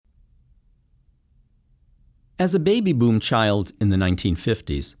As a baby boom child in the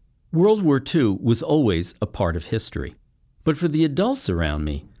 1950s, World War II was always a part of history. But for the adults around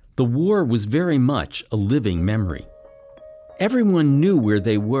me, the war was very much a living memory. Everyone knew where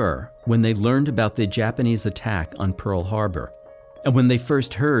they were when they learned about the Japanese attack on Pearl Harbor, and when they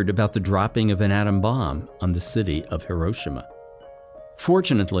first heard about the dropping of an atom bomb on the city of Hiroshima.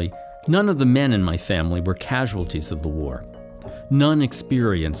 Fortunately, none of the men in my family were casualties of the war. None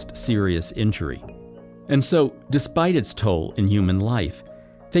experienced serious injury. And so, despite its toll in human life,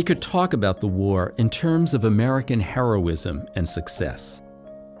 they could talk about the war in terms of American heroism and success.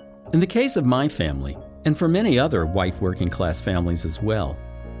 In the case of my family, and for many other white working-class families as well,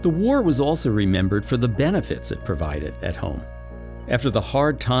 the war was also remembered for the benefits it provided at home. After the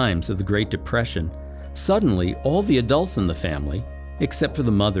hard times of the Great Depression, suddenly all the adults in the family, except for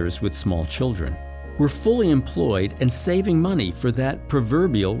the mothers with small children, were fully employed and saving money for that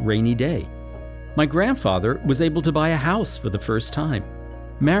proverbial rainy day. My grandfather was able to buy a house for the first time.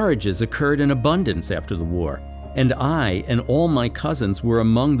 Marriages occurred in abundance after the war, and I and all my cousins were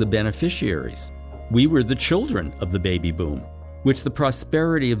among the beneficiaries. We were the children of the baby boom, which the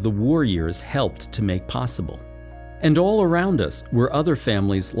prosperity of the war years helped to make possible. And all around us were other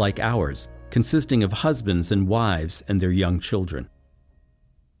families like ours, consisting of husbands and wives and their young children.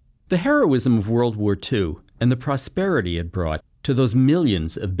 The heroism of World War II and the prosperity it brought to those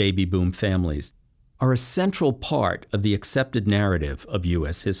millions of baby boom families are a central part of the accepted narrative of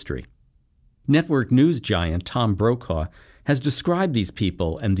U.S. history. Network news giant Tom Brokaw has described these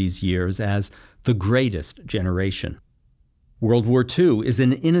people and these years as the greatest generation. World War II is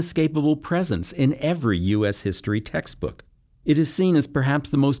an inescapable presence in every U.S. history textbook. It is seen as perhaps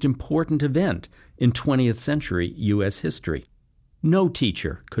the most important event in 20th century U.S. history. No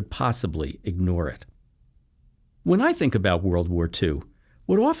teacher could possibly ignore it. When I think about World War II,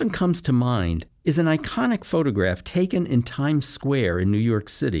 what often comes to mind is an iconic photograph taken in Times Square in New York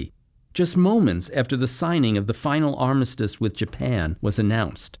City, just moments after the signing of the final armistice with Japan was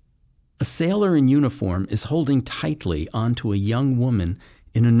announced. A sailor in uniform is holding tightly onto a young woman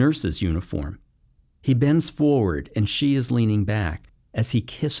in a nurse's uniform. He bends forward and she is leaning back as he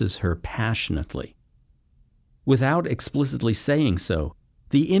kisses her passionately. Without explicitly saying so,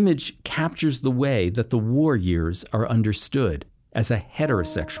 the image captures the way that the war years are understood as a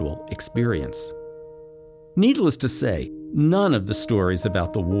heterosexual experience. Needless to say, none of the stories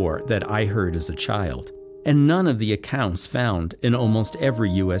about the war that I heard as a child, and none of the accounts found in almost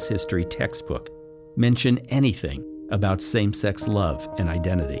every U.S. history textbook, mention anything about same-sex love and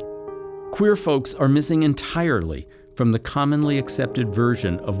identity. Queer folks are missing entirely from the commonly accepted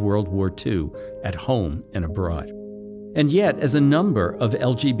version of World War II at home and abroad. And yet, as a number of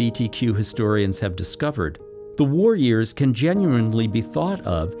LGBTQ historians have discovered, the war years can genuinely be thought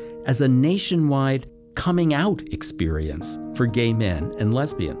of as a nationwide coming out experience for gay men and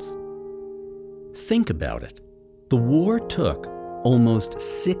lesbians. Think about it. The war took almost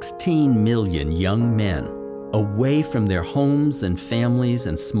 16 million young men away from their homes and families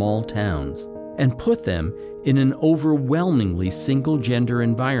and small towns and put them in an overwhelmingly single-gender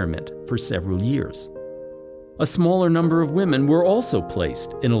environment for several years. A smaller number of women were also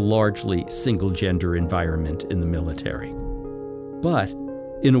placed in a largely single-gender environment in the military. But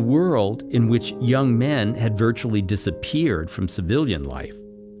in a world in which young men had virtually disappeared from civilian life,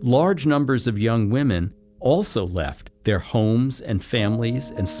 large numbers of young women also left their homes and families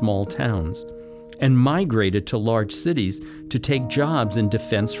and small towns and migrated to large cities to take jobs in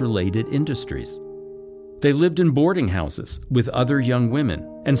defense-related industries. They lived in boarding houses with other young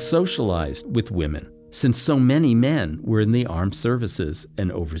women and socialized with women, since so many men were in the armed services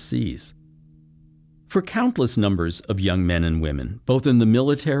and overseas. For countless numbers of young men and women, both in the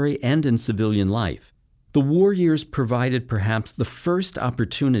military and in civilian life, the war years provided perhaps the first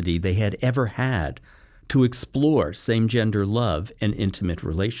opportunity they had ever had to explore same-gender love and intimate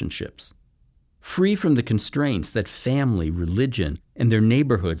relationships. Free from the constraints that family, religion, and their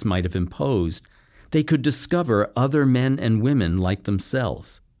neighborhoods might have imposed, they could discover other men and women like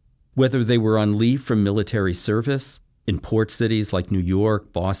themselves. Whether they were on leave from military service, in port cities like New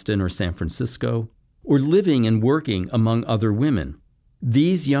York, Boston, or San Francisco, or living and working among other women,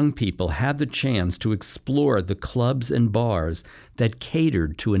 these young people had the chance to explore the clubs and bars that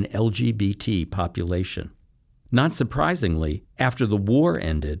catered to an LGBT population. Not surprisingly, after the war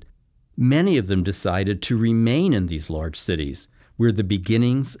ended, many of them decided to remain in these large cities where the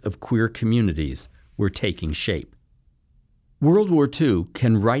beginnings of queer communities were taking shape. World War II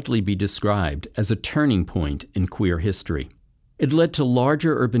can rightly be described as a turning point in queer history. It led to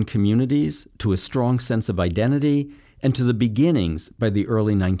larger urban communities, to a strong sense of identity, and to the beginnings, by the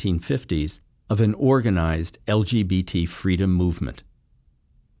early 1950s, of an organized LGBT freedom movement.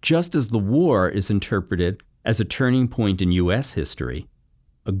 Just as the war is interpreted as a turning point in U.S. history,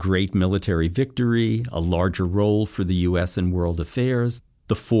 a great military victory, a larger role for the U.S. in world affairs,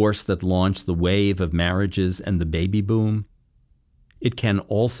 the force that launched the wave of marriages and the baby boom, it can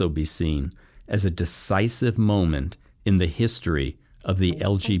also be seen as a decisive moment in the history of the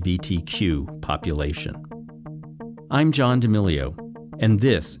LGBTQ population. I'm John D'Amelio, and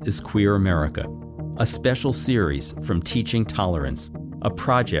this is Queer America, a special series from Teaching Tolerance, a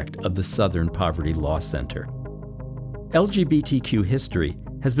project of the Southern Poverty Law Center. LGBTQ history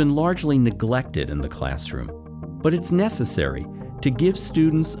has been largely neglected in the classroom, but it's necessary to give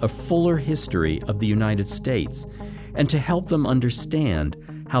students a fuller history of the United States and to help them understand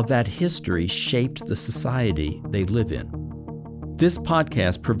how that history shaped the society they live in. This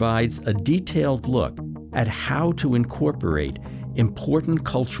podcast provides a detailed look at how to incorporate important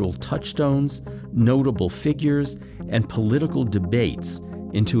cultural touchstones, notable figures, and political debates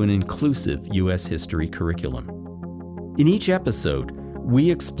into an inclusive U.S. history curriculum. In each episode, we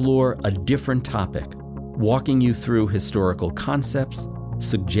explore a different topic, walking you through historical concepts,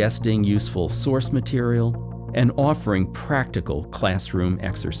 suggesting useful source material, and offering practical classroom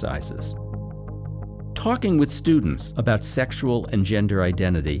exercises. Talking with students about sexual and gender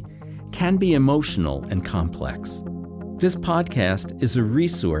identity can be emotional and complex. This podcast is a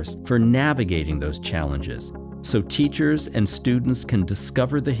resource for navigating those challenges so teachers and students can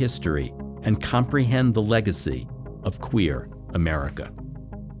discover the history and comprehend the legacy of queer America.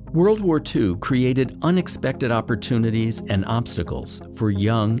 World War II created unexpected opportunities and obstacles for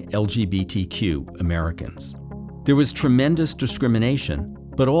young LGBTQ Americans. There was tremendous discrimination,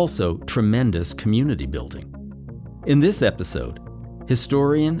 but also tremendous community building. In this episode,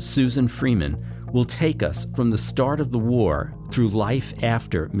 historian Susan Freeman will take us from the start of the war through life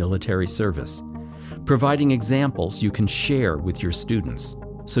after military service, providing examples you can share with your students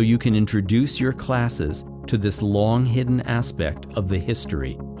so you can introduce your classes to this long-hidden aspect of the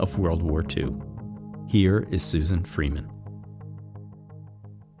history of World War II. Here is Susan Freeman.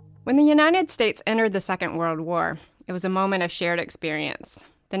 When the United States entered the Second World War, it was a moment of shared experience.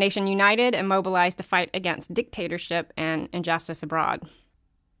 The nation united and mobilized to fight against dictatorship and injustice abroad.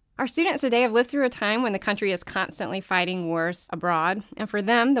 Our students today have lived through a time when the country is constantly fighting wars abroad, and for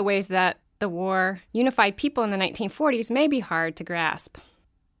them, the ways that the war unified people in the 1940s may be hard to grasp.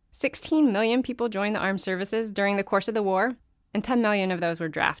 16 million people joined the armed services during the course of the war, and 10 million of those were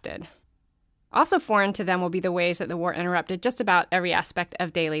drafted. Also foreign to them will be the ways that the war interrupted just about every aspect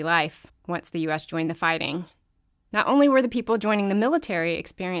of daily life once the U.S. joined the fighting. Not only were the people joining the military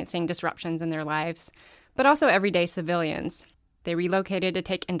experiencing disruptions in their lives, but also everyday civilians. They relocated to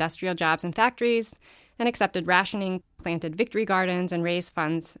take industrial jobs in factories and accepted rationing, planted victory gardens, and raised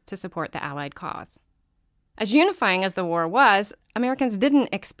funds to support the Allied cause. As unifying as the war was, Americans didn't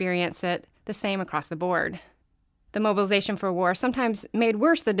experience it the same across the board. The mobilization for war sometimes made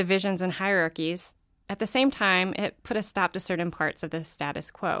worse the divisions and hierarchies. At the same time, it put a stop to certain parts of the status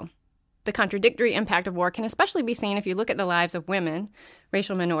quo. The contradictory impact of war can especially be seen if you look at the lives of women,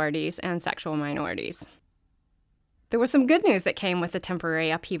 racial minorities, and sexual minorities. There was some good news that came with the temporary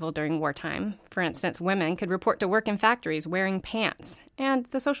upheaval during wartime. For instance, women could report to work in factories wearing pants, and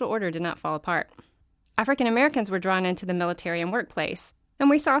the social order did not fall apart. African Americans were drawn into the military and workplace, and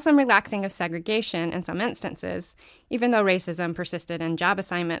we saw some relaxing of segregation in some instances, even though racism persisted in job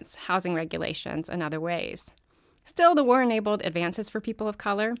assignments, housing regulations, and other ways. Still, the war enabled advances for people of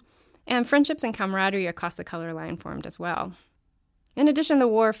color, and friendships and camaraderie across the color line formed as well. In addition, the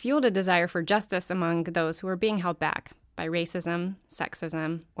war fueled a desire for justice among those who were being held back by racism,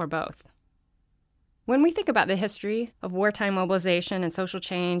 sexism, or both. When we think about the history of wartime mobilization and social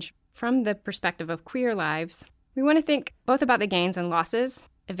change from the perspective of queer lives, we want to think both about the gains and losses,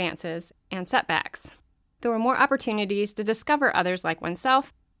 advances, and setbacks. There were more opportunities to discover others like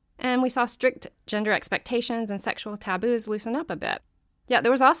oneself, and we saw strict gender expectations and sexual taboos loosen up a bit. Yet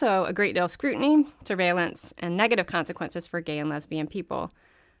there was also a great deal of scrutiny, surveillance, and negative consequences for gay and lesbian people,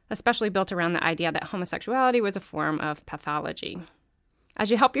 especially built around the idea that homosexuality was a form of pathology. As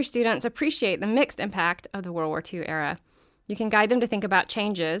you help your students appreciate the mixed impact of the World War II era, you can guide them to think about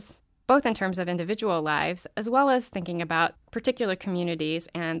changes, both in terms of individual lives, as well as thinking about particular communities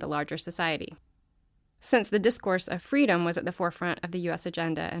and the larger society. Since the discourse of freedom was at the forefront of the U.S.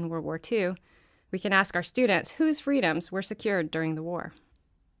 agenda in World War II, we can ask our students whose freedoms were secured during the war.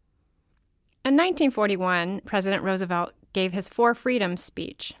 In 1941, President Roosevelt gave his Four Freedoms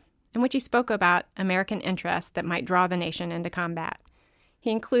speech, in which he spoke about American interests that might draw the nation into combat.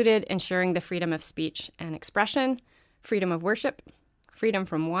 He included ensuring the freedom of speech and expression, freedom of worship, freedom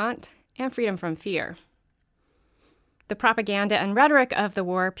from want, and freedom from fear. The propaganda and rhetoric of the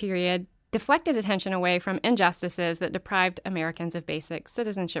war period deflected attention away from injustices that deprived Americans of basic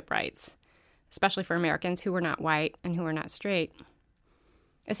citizenship rights, especially for Americans who were not white and who were not straight.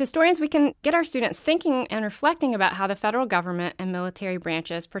 As historians, we can get our students thinking and reflecting about how the federal government and military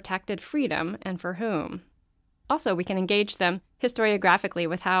branches protected freedom and for whom. Also, we can engage them historiographically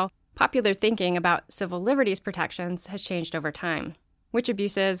with how popular thinking about civil liberties protections has changed over time, which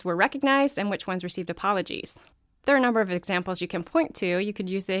abuses were recognized and which ones received apologies. There are a number of examples you can point to. You could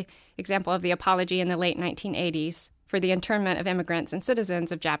use the example of the apology in the late 1980s for the internment of immigrants and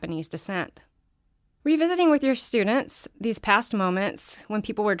citizens of Japanese descent. Revisiting with your students these past moments when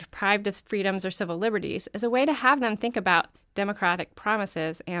people were deprived of freedoms or civil liberties is a way to have them think about democratic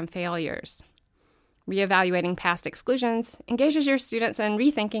promises and failures. Reevaluating past exclusions engages your students in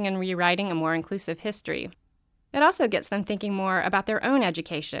rethinking and rewriting a more inclusive history. It also gets them thinking more about their own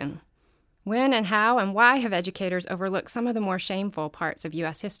education. When and how and why have educators overlooked some of the more shameful parts of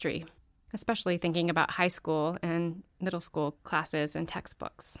U.S. history, especially thinking about high school and middle school classes and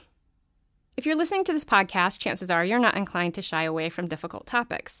textbooks? If you're listening to this podcast, chances are you're not inclined to shy away from difficult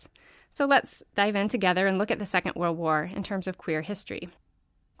topics. So let's dive in together and look at the Second World War in terms of queer history.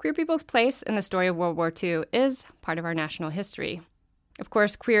 Queer people's place in the story of World War II is part of our national history. Of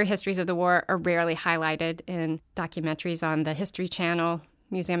course, queer histories of the war are rarely highlighted in documentaries on the History Channel,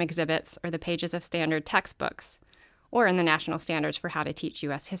 museum exhibits, or the pages of standard textbooks, or in the national standards for how to teach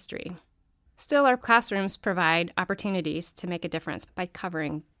U.S. history. Still, our classrooms provide opportunities to make a difference by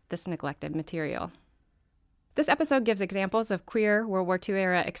covering this neglected material. This episode gives examples of queer World War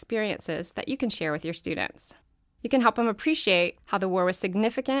II-era experiences that you can share with your students. You can help them appreciate how the war was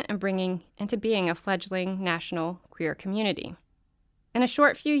significant in bringing into being a fledgling national queer community. In a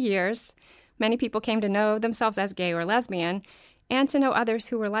short few years, many people came to know themselves as gay or lesbian and to know others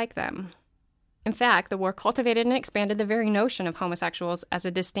who were like them. In fact, the war cultivated and expanded the very notion of homosexuals as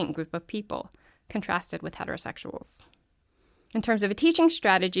a distinct group of people, contrasted with heterosexuals. In terms of a teaching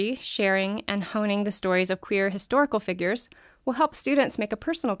strategy, sharing and honing the stories of queer historical figures will help students make a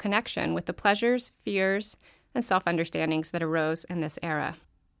personal connection with the pleasures, fears, and self-understandings that arose in this era.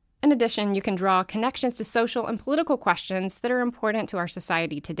 In addition, you can draw connections to social and political questions that are important to our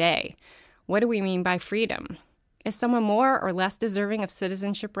society today. What do we mean by freedom? Is someone more or less deserving of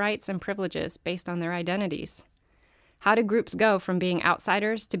citizenship rights and privileges based on their identities? How do groups go from being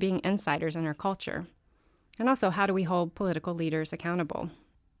outsiders to being insiders in our culture? And also, how do we hold political leaders accountable?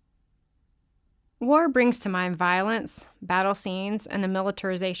 War brings to mind violence, battle scenes, and the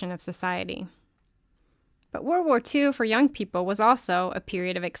militarization of society. But World War II for young people was also a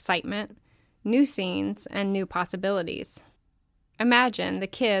period of excitement, new scenes, and new possibilities. Imagine the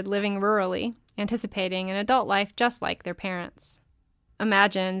kid living rurally, anticipating an adult life just like their parents.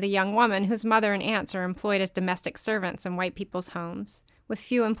 Imagine the young woman whose mother and aunts are employed as domestic servants in white people's homes, with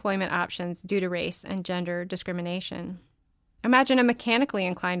few employment options due to race and gender discrimination. Imagine a mechanically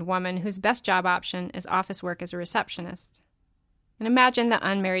inclined woman whose best job option is office work as a receptionist. And imagine the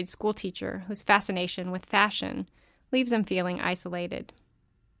unmarried schoolteacher whose fascination with fashion leaves them feeling isolated.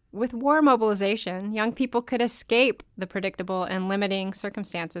 With war mobilization, young people could escape the predictable and limiting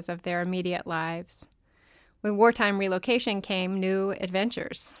circumstances of their immediate lives. With wartime relocation came new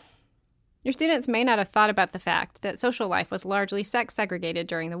adventures. Your students may not have thought about the fact that social life was largely sex-segregated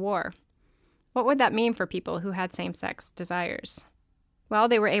during the war. What would that mean for people who had same-sex desires? Well,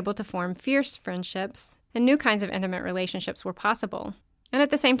 they were able to form fierce friendships, and new kinds of intimate relationships were possible. And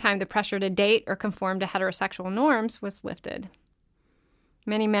at the same time, the pressure to date or conform to heterosexual norms was lifted.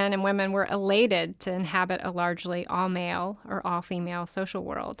 Many men and women were elated to inhabit a largely all-male or all-female social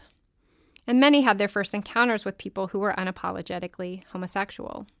world. And many had their first encounters with people who were unapologetically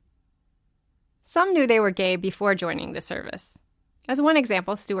homosexual. Some knew they were gay before joining the service. As one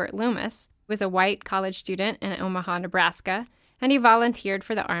example, Stuart Loomis was a white college student in Omaha, Nebraska, and he volunteered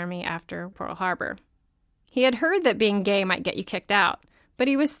for the Army after Pearl Harbor. He had heard that being gay might get you kicked out, but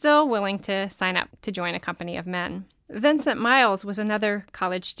he was still willing to sign up to join a company of men. Vincent Miles was another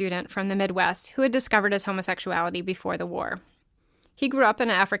college student from the Midwest who had discovered his homosexuality before the war. He grew up in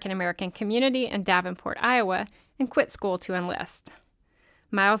an African-American community in Davenport, Iowa, and quit school to enlist.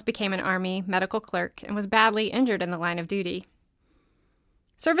 Miles became an Army medical clerk and was badly injured in the line of duty.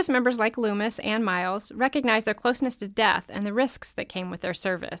 Service members like Loomis and Miles recognized their closeness to death and the risks that came with their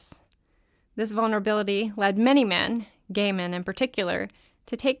service. This vulnerability led many men, gay men in particular,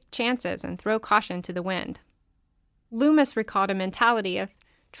 to take chances and throw caution to the wind. Loomis recalled a mentality of,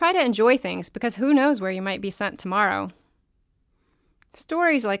 try to enjoy things because who knows where you might be sent tomorrow.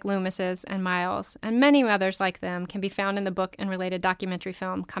 Stories like Loomis's and Miles, and many others like them, can be found in the book and related documentary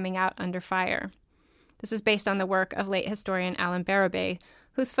film Coming Out Under Fire. This is based on the work of late historian Alan Barabay,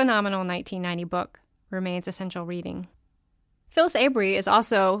 whose phenomenal 1990 book remains essential reading. Phyllis Avery is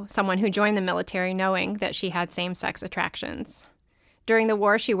also someone who joined the military knowing that she had same-sex attractions. During the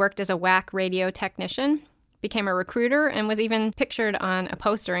war, she worked as a WAC radio technician, became a recruiter, and was even pictured on a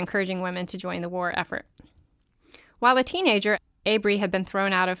poster encouraging women to join the war effort. While a teenager, Avery had been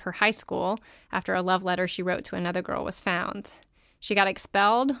thrown out of her high school after a love letter she wrote to another girl was found. She got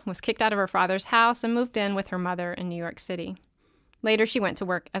expelled, was kicked out of her father's house, and moved in with her mother in New York City. Later, she went to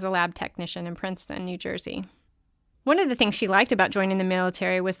work as a lab technician in Princeton, New Jersey. One of the things she liked about joining the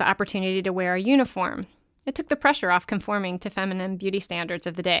military was the opportunity to wear a uniform. It took the pressure off conforming to feminine beauty standards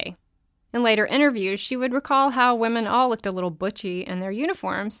of the day. In later interviews, she would recall how women all looked a little butchy in their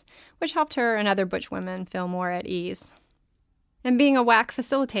uniforms, which helped her and other butch women feel more at ease. And being a WAC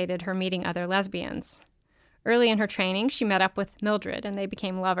facilitated her meeting other lesbians. Early in her training, she met up with Mildred, and they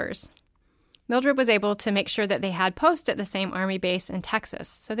became lovers. Mildred was able to make sure that they had posts at the same Army base in Texas,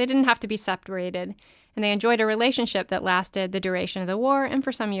 so they didn't have to be separated, and they enjoyed a relationship that lasted the duration of the war and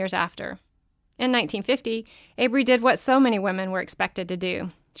for some years after. In 1950, Avery did what so many women were expected to do.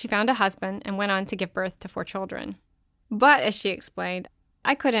 She found a husband and went on to give birth to 4 children. But, as she explained,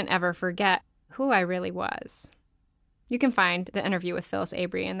 I couldn't ever forget who I really was. You can find the interview with Phyllis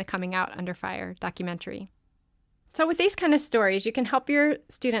Avery in the Coming Out Under Fire documentary. So with these kind of stories, you can help your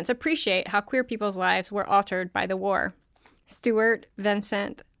students appreciate how queer people's lives were altered by the war. Stuart,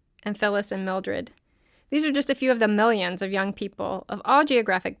 Vincent, and Phyllis and Mildred. These are just a few of the millions of young people of all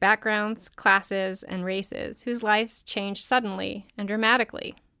geographic backgrounds, classes, and races whose lives changed suddenly and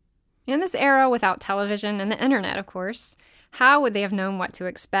dramatically. In this era without television and the internet, of course, how would they have known what to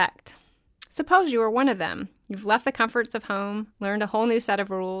expect? Suppose you were one of them. You've left the comforts of home, learned a whole new set of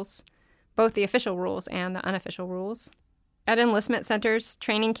rules, both the official rules and the unofficial rules. At enlistment centers,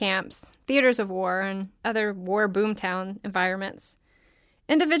 training camps, theaters of war, and other war boomtown environments,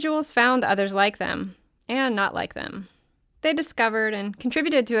 individuals found others like them and not like them. They discovered and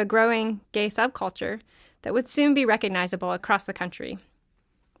contributed to a growing gay subculture that would soon be recognizable across the country,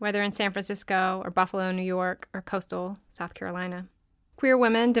 whether in San Francisco or Buffalo, New York, or coastal South Carolina. Queer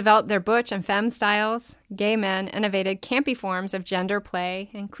women developed their butch and femme styles. Gay men innovated campy forms of gender play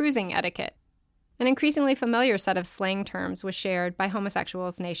and cruising etiquette. An increasingly familiar set of slang terms was shared by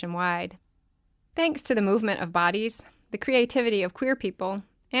homosexuals nationwide. Thanks to the movement of bodies, the creativity of queer people,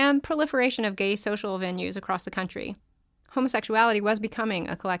 and proliferation of gay social venues across the country, homosexuality was becoming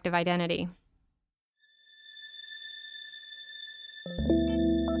a collective identity.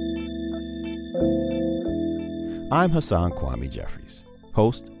 I'm Hassan Kwame Jeffries,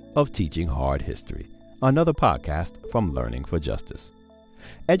 host of Teaching Hard History, another podcast from Learning for Justice.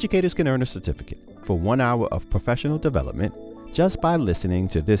 Educators can earn a certificate for 1 hour of professional development just by listening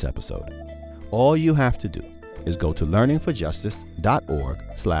to this episode. All you have to do is go to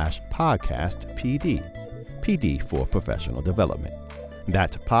learningforjustice.org/podcastpd, PD for professional development.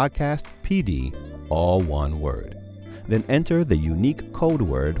 That's podcast PD, all one word. Then enter the unique code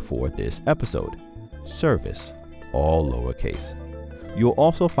word for this episode, service, all lowercase. You'll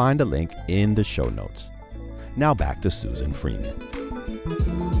also find a link in the show notes. Now back to Susan Freeman.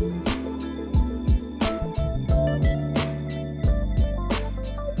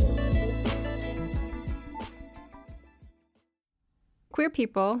 Queer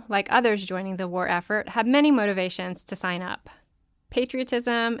people, like others joining the war effort, had many motivations to sign up.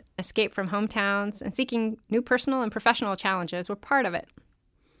 Patriotism, escape from hometowns, and seeking new personal and professional challenges were part of it.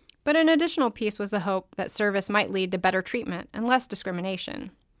 But an additional piece was the hope that service might lead to better treatment and less discrimination.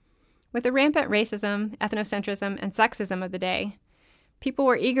 With the rampant racism, ethnocentrism, and sexism of the day, people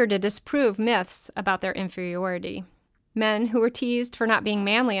were eager to disprove myths about their inferiority. Men who were teased for not being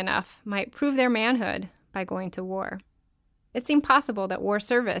manly enough might prove their manhood by going to war. It seemed possible that war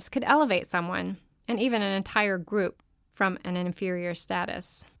service could elevate someone, and even an entire group, from an inferior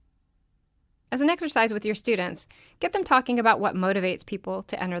status. As an exercise with your students, get them talking about what motivates people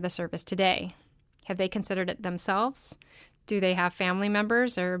to enter the service today. Have they considered it themselves? Do they have family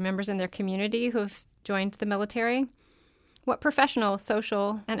members or members in their community who have joined the military? What professional,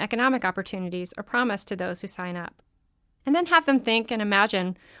 social, and economic opportunities are promised to those who sign up? And then have them think and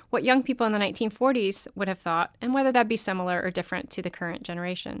imagine what young people in the 1940s would have thought and whether that'd be similar or different to the current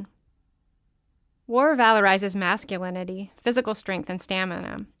generation. War valorizes masculinity, physical strength, and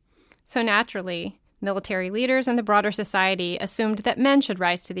stamina. So naturally, military leaders and the broader society assumed that men should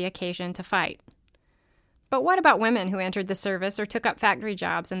rise to the occasion to fight. But what about women who entered the service or took up factory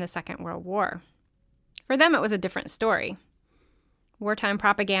jobs in the Second World War? For them, it was a different story. wartime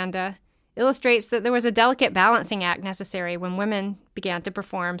propaganda, illustrates that there was a delicate balancing act necessary when women began to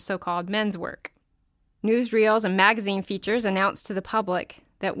perform so-called men's work. Newsreels and magazine features announced to the public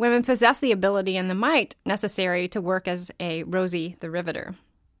that women possess the ability and the might necessary to work as a Rosie the Riveter.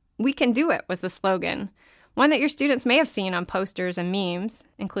 "We can do it" was the slogan, one that your students may have seen on posters and memes,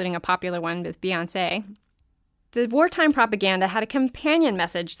 including a popular one with Beyoncé. The wartime propaganda had a companion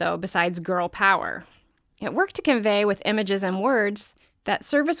message, though, besides girl power. It worked to convey with images and words that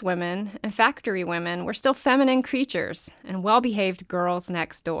service women and factory women were still feminine creatures and well-behaved girls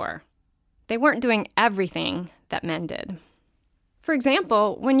next door. They weren't doing everything that men did. For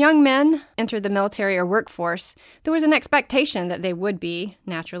example, when young men entered the military or workforce, there was an expectation that they would be,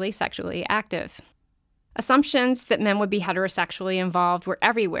 naturally, sexually active. Assumptions that men would be heterosexually involved were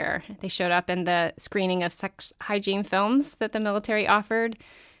everywhere. They showed up in the screening of sex hygiene films that the military offered.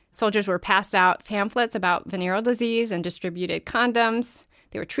 Soldiers were passed out pamphlets about venereal disease and distributed condoms.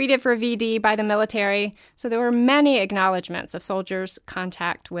 They were treated for VD by the military. So there were many acknowledgments of soldiers'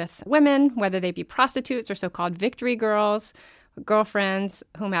 contact with women, whether they be prostitutes or so-called victory girls, girlfriends,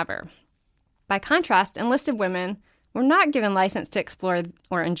 whomever. By contrast, enlisted women were not given license to explore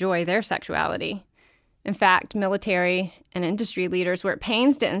or enjoy their sexuality. In fact, military and industry leaders were at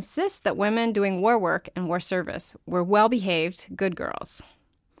pains to insist that women doing war work and war service were well-behaved, good girls.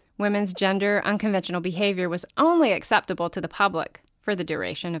 Women's gender unconventional behavior was only acceptable to the public for the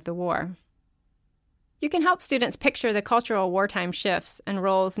duration of the war. You can help students picture the cultural wartime shifts and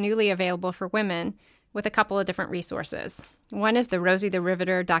roles newly available for women with a couple of different resources. One is the Rosie the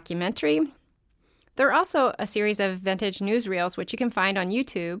Riveter documentary. There are also a series of vintage newsreels which you can find on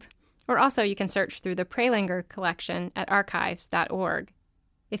YouTube, or also you can search through the Prelinger collection at archives.org.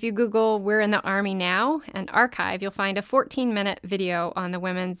 If you Google "We're in the Army Now" and archive, you'll find a 14-minute video on the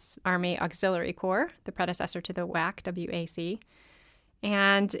Women's Army Auxiliary Corps, the predecessor to the WAC, WAC.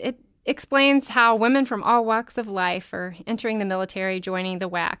 And it explains how women from all walks of life are entering the military, joining the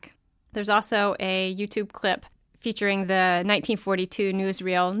WAC. There's also a YouTube clip featuring the 1942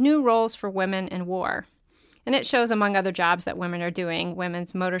 newsreel "New Roles for Women in War." And it shows, among other jobs that women are doing,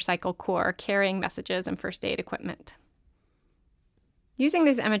 Women's Motorcycle Corps carrying messages and first aid equipment. Using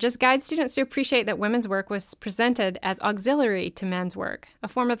these images guides students to appreciate that women's work was presented as auxiliary to men's work, a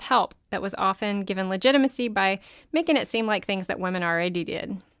form of help that was often given legitimacy by making it seem like things that women already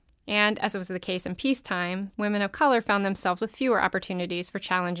did. And as was the case in peacetime, women of color found themselves with fewer opportunities for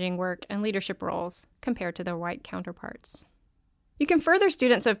challenging work and leadership roles compared to their white counterparts. You can further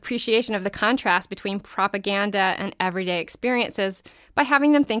students' appreciation of the contrast between propaganda and everyday experiences by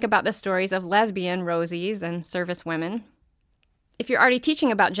having them think about the stories of lesbian Rosies and service women. If you're already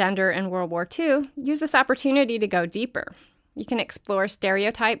teaching about gender in World War II, use this opportunity to go deeper. You can explore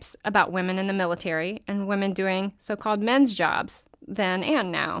stereotypes about women in the military and women doing so-called men's jobs then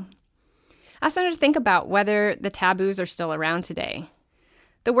and now. Ask them to think about whether the taboos are still around today.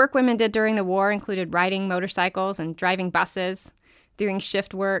 The work women did during the war included riding motorcycles and driving buses, doing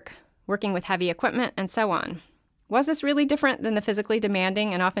shift work, working with heavy equipment, and so on. Was this really different than the physically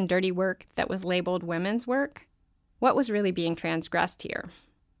demanding and often dirty work that was labeled women's work? What was really being transgressed here?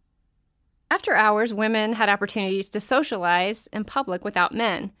 After hours, women had opportunities to socialize in public without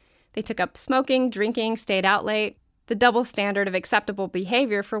men. They took up smoking, drinking, stayed out late. The double standard of acceptable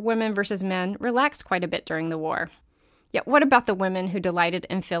behavior for women versus men relaxed quite a bit during the war. Yet what about the women who delighted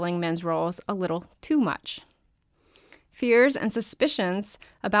in filling men's roles a little too much? Fears and suspicions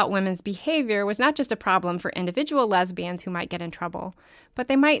about women's behavior was not just a problem for individual lesbians who might get in trouble, but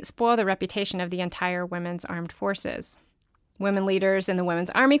they might spoil the reputation of the entire women's armed forces. Women leaders in the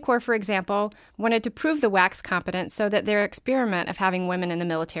Women's Army Corps, for example, wanted to prove the WAC's competence so that their experiment of having women in the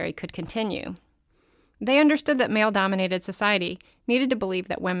military could continue. They understood that male-dominated society needed to believe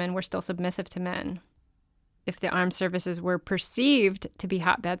that women were still submissive to men. If the armed services were perceived to be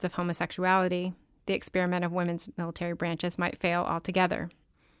hotbeds of homosexuality, the experiment of women's military branches might fail altogether.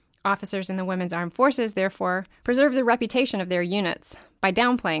 Officers in the Women's Armed Forces, therefore, preserved the reputation of their units by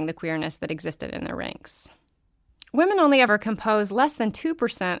downplaying the queerness that existed in their ranks. Women only ever composed less than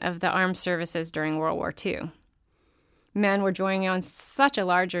 2% of the armed services during World War II. Men were joining on such a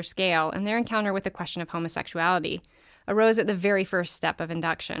larger scale, and their encounter with the question of homosexuality arose at the very first step of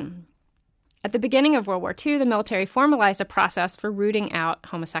induction. At the beginning of World War II, the military formalized a process for rooting out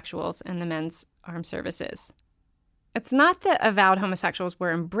homosexuals in the men's armed services. It's not that avowed homosexuals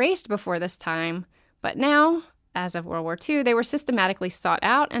were embraced before this time, but now, as of World War II, they were systematically sought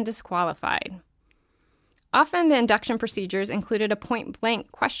out and disqualified. Often, the induction procedures included a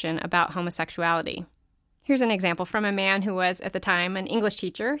point-blank question about homosexuality. Here's an example from a man who was, at the time, an English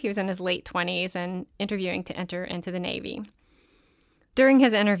teacher. He was in his late 20s and interviewing to enter into the Navy. During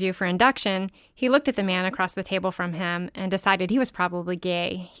his interview for induction, he looked at the man across the table from him and decided he was probably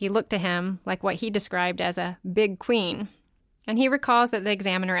gay. He looked to him like what he described as a big queen. And he recalls that the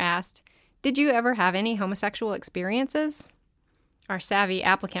examiner asked, "Did you ever have any homosexual experiences?" Our savvy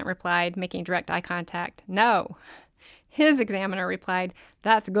applicant replied, making direct eye contact, "No." His examiner replied,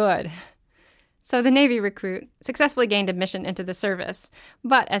 "That's good." So the Navy recruit successfully gained admission into the service,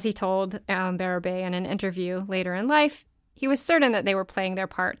 but as he told Alan Barabay in an interview later in life, he was certain that they were playing their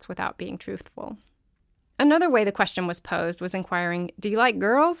parts without being truthful. Another way the question was posed was inquiring, "Do you like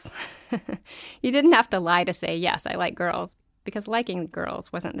girls?" You didn't have to lie to say, "Yes, I like girls," because liking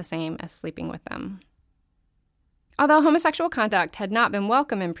girls wasn't the same as sleeping with them. Although homosexual conduct had not been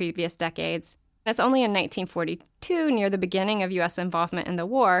welcome in previous decades, it's only in 1942, near the beginning of U.S. involvement in the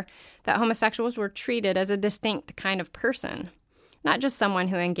war, that homosexuals were treated as a distinct kind of person, not just someone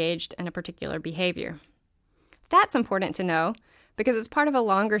who engaged in a particular behavior. That's important to know because it's part of a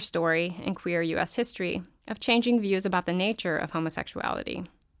longer story in queer U.S. history of changing views about the nature of homosexuality.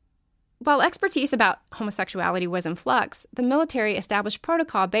 While expertise about homosexuality was in flux, the military established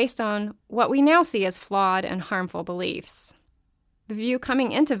protocol based on what we now see as flawed and harmful beliefs. The view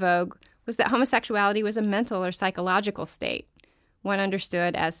coming into vogue was that homosexuality was a mental or psychological state, one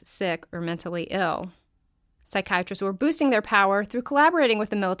understood as sick or mentally ill. Psychiatrists were boosting their power through collaborating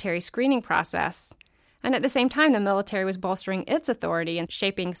with the military screening process, and at the same time, the military was bolstering its authority and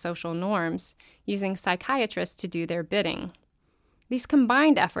shaping social norms, using psychiatrists to do their bidding. These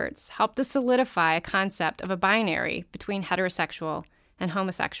combined efforts helped to solidify a concept of a binary between heterosexual and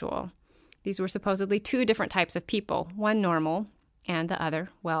homosexual. These were supposedly two different types of people, one normal and the other,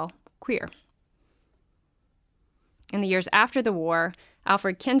 well, queer. In the years after the war,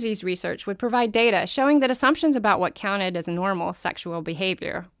 Alfred Kinsey's research would provide data showing that assumptions about what counted as normal sexual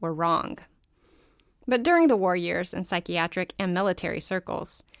behavior were wrong. But during the war years in psychiatric and military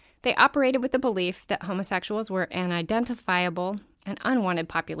circles, they operated with the belief that homosexuals were an identifiable and unwanted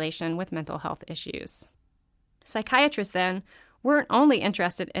population with mental health issues. Psychiatrists then weren't only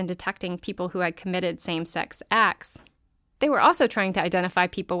interested in detecting people who had committed same-sex acts. They were also trying to identify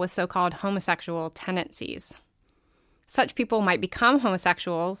people with so-called homosexual tendencies. Such people might become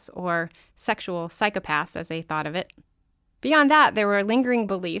homosexuals or sexual psychopaths, as they thought of it. Beyond that, there were lingering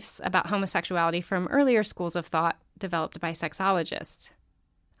beliefs about homosexuality from earlier schools of thought developed by sexologists.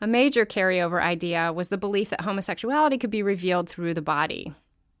 A major carryover idea was the belief that homosexuality could be revealed through the body.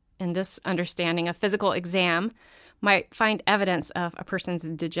 And this understanding of physical exam might find evidence of a person's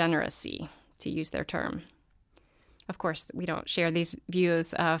degeneracy, to use their term. Of course, we don't share these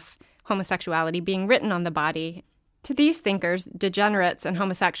views of homosexuality being written on the body. To these thinkers, degenerates and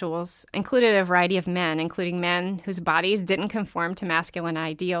homosexuals included a variety of men, including men whose bodies didn't conform to masculine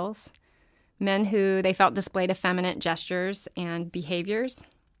ideals, men who they felt displayed effeminate gestures and behaviors,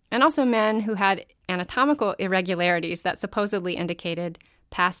 and also men who had anatomical irregularities that supposedly indicated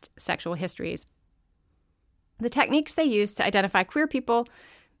past sexual histories. The techniques they used to identify queer people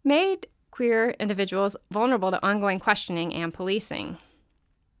made queer individuals vulnerable to ongoing questioning and policing.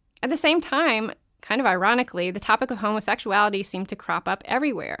 At the same time, kind of ironically, the topic of homosexuality seemed to crop up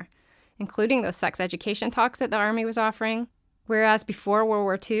everywhere, including those sex education talks that the Army was offering. Whereas before World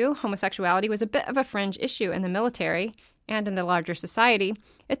War II, homosexuality was a bit of a fringe issue in the military and in the larger society,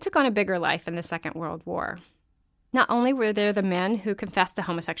 it took on a bigger life in the Second World War. Not only were there the men who confessed to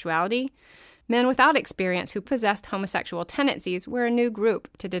homosexuality, men without experience who possessed homosexual tendencies were a new group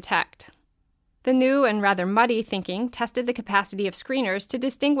to detect. The new and rather muddy thinking tested the capacity of screeners to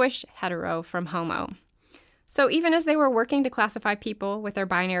distinguish hetero from homo. So even as they were working to classify people with their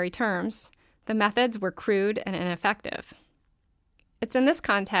binary terms, the methods were crude and ineffective. It's in this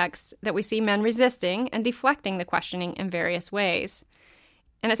context that we see men resisting and deflecting the questioning in various ways.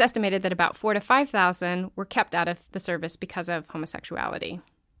 And it's estimated that about 4,000 to 5,000 were kept out of the service because of homosexuality.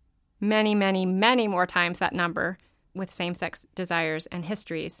 Many, many, many more times that number, with same-sex desires and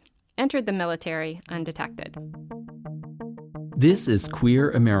histories, entered the military undetected. This is Queer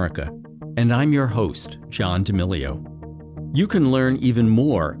America, and I'm your host, John D'Amelio. You can learn even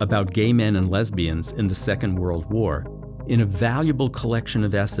more about gay men and lesbians in the Second World War in a valuable collection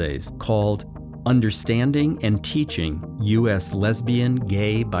of essays called Understanding and Teaching U.S. Lesbian,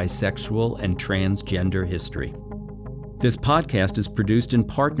 Gay, Bisexual, and Transgender History. This podcast is produced in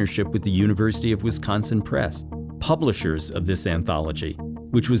partnership with the University of Wisconsin Press, publishers of this anthology,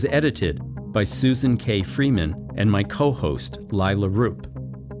 which was edited by Susan K. Freeman and my co-host, Lila Roop.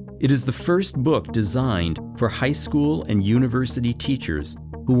 It is the first book designed for high school and university teachers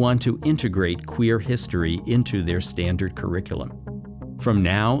who want to integrate queer history into their standard curriculum. From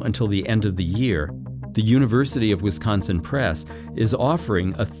now until the end of the year, The University of Wisconsin Press is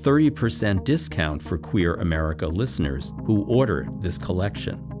offering a 30% discount for Queer America listeners who order this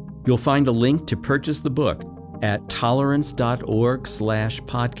collection. You'll find a link to purchase the book at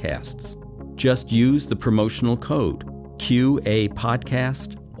tolerance.org/podcasts. Just use the promotional code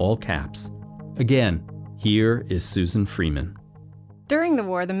QAPodcast, all caps. Again, here is Susan Freeman. During the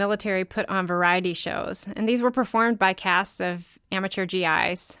war, the military put on variety shows, and these were performed by casts of amateur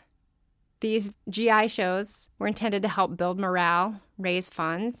GIs. These GI shows were intended to help build morale, raise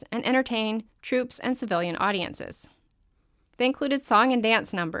funds, and entertain troops and civilian audiences. They included song and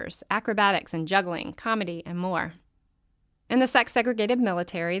dance numbers, acrobatics and juggling, comedy, and more. In the sex-segregated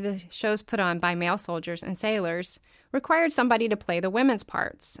military, the shows put on by male soldiers and sailors required somebody to play the women's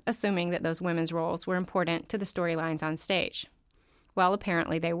parts, assuming that those women's roles were important to the storylines on stage. Well,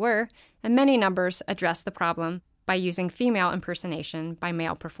 apparently they were, and many numbers addressed the problem by using female impersonation by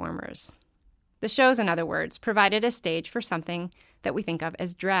male performers. The shows, in other words, provided a stage for something that we think of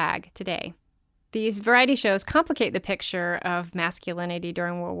as drag today. These variety shows complicate the picture of masculinity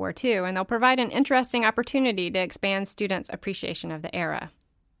during World War II, and they'll provide an interesting opportunity to expand students' appreciation of the era.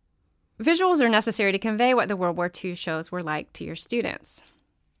 Visuals are necessary to convey what the World War II shows were like to your students.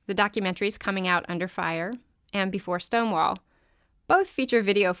 The documentaries Coming Out Under Fire and Before Stonewall both feature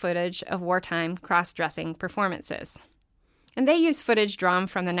video footage of wartime cross-dressing performances. And they use footage drawn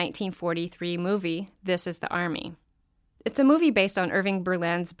from the 1943 movie, This Is the Army. It's a movie based on Irving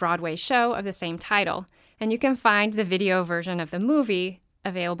Berlin's Broadway show of the same title, and you can find the video version of the movie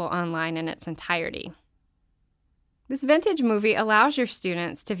available online in its entirety. This vintage movie allows your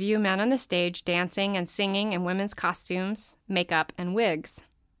students to view men on the stage dancing and singing in women's costumes, makeup, and wigs.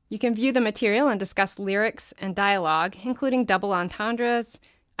 You can view the material and discuss lyrics and dialogue, including double entendres,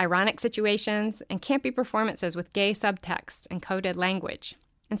 ironic situations, and campy performances with gay subtext and coded language,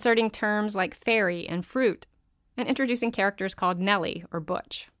 inserting terms like fairy and fruit, and introducing characters called Nellie or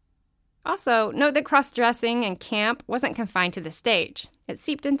Butch. Also, note that cross-dressing and camp wasn't confined to the stage. It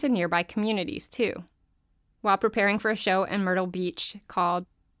seeped into nearby communities, too. While preparing for a show in Myrtle Beach called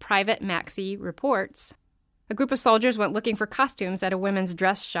Private Maxie Reports, a group of soldiers went looking for costumes at a women's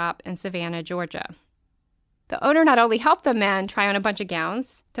dress shop in Savannah, Georgia. The owner not only helped the men try on a bunch of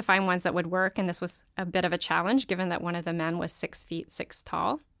gowns to find ones that would work, and this was a bit of a challenge given that one of the men was 6 feet 6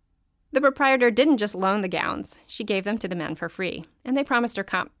 tall. The proprietor didn't just loan the gowns, she gave them to the men for free, and they promised her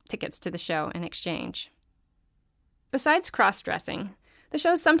comp tickets to the show in exchange. Besides cross-dressing, the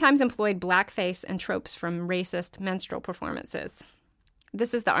shows sometimes employed blackface and tropes from racist minstrel performances.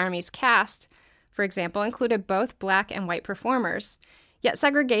 This Is the Army's cast, for example, included both black and white performers, yet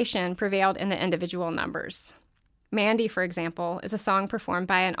segregation prevailed in the individual numbers. Mandy, for example, is a song performed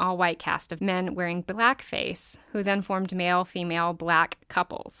by an all-white cast of men wearing blackface, who then formed male-female black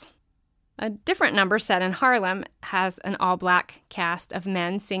couples. A different number set in Harlem has an all-black cast of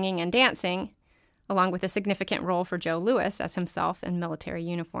men singing and dancing, along with a significant role for Joe Louis as himself in military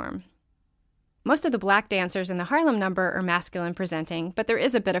uniform. Most of the black dancers in the Harlem number are masculine presenting, but there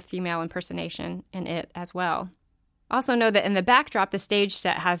is a bit of female impersonation in it as well. Also know that in the backdrop, the stage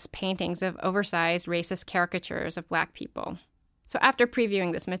set has paintings of oversized racist caricatures of black people. So after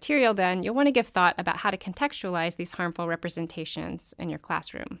previewing this material, then, you'll want to give thought about how to contextualize these harmful representations in your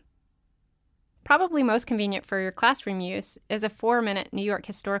classroom. Probably most convenient for your classroom use is a 4-minute New York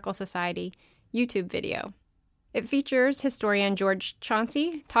Historical Society YouTube video. It features historian George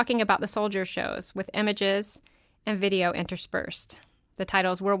Chauncey talking about the soldier shows with images and video interspersed. The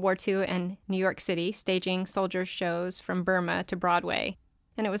title is World War II in New York City, Staging Soldiers' Shows from Burma to Broadway,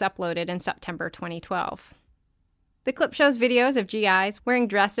 and it was uploaded in September 2012. The clip shows videos of GIs wearing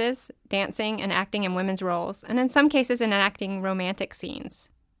dresses, dancing, and acting in women's roles, and in some cases enacting romantic scenes.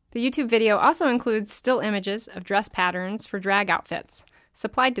 The YouTube video also includes still images of dress patterns for drag outfits,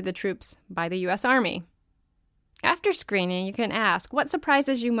 supplied to the troops by the U.S. Army. After screening, you can ask, what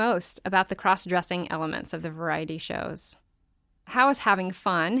surprises you most about the cross-dressing elements of the variety shows? How is having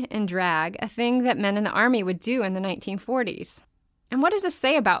fun in drag a thing that men in the Army would do in the 1940s? And what does this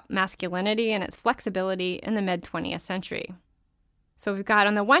say about masculinity and its flexibility in the mid-20th century? So we've got,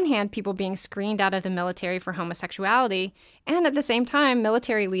 on the one hand, people being screened out of the military for homosexuality, and at the same time,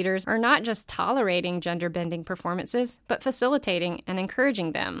 military leaders are not just tolerating gender-bending performances, but facilitating and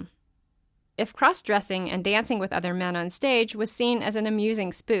encouraging them. If cross-dressing and dancing with other men on stage was seen as an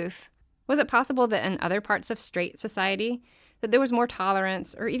amusing spoof, was it possible that in other parts of straight society, that there was more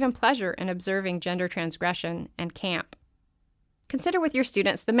tolerance or even pleasure in observing gender transgression and camp? Consider with your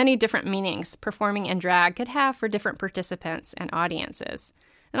students the many different meanings performing in drag could have for different participants and audiences,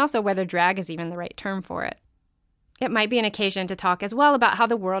 and also whether drag is even the right term for it. It might be an occasion to talk as well about how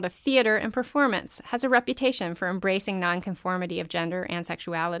the world of theater and performance has a reputation for embracing nonconformity of gender and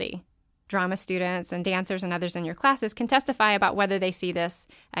sexuality. Drama students and dancers and others in your classes can testify about whether they see this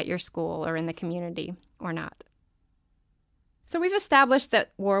at your school or in the community or not. So we've established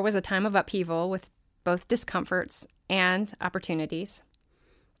that war was a time of upheaval with both discomforts and opportunities.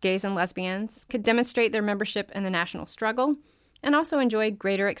 Gays and lesbians could demonstrate their membership in the national struggle and also enjoy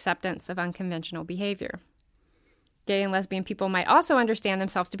greater acceptance of unconventional behavior. Gay and lesbian people might also understand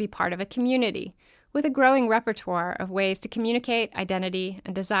themselves to be part of a community with a growing repertoire of ways to communicate identity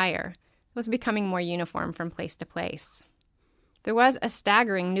and desire that was becoming more uniform from place to place. There was a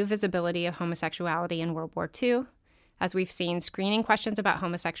staggering new visibility of homosexuality in World War II, as we've seen screening questions about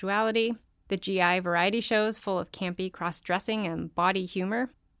homosexuality, the GI variety shows full of campy cross-dressing and bawdy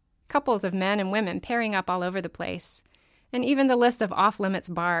humor, couples of men and women pairing up all over the place, and even the list of off-limits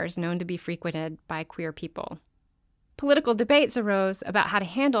bars known to be frequented by queer people. Political debates arose about how to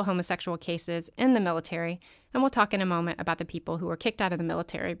handle homosexual cases in the military, and we'll talk in a moment about the people who were kicked out of the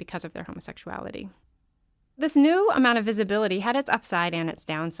military because of their homosexuality. This new amount of visibility had its upside and its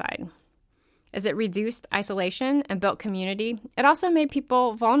downside. As it reduced isolation and built community, it also made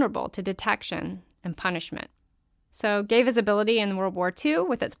people vulnerable to detection and punishment. So gay visibility in World War II,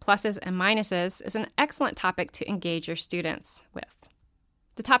 with its pluses and minuses, is an excellent topic to engage your students with.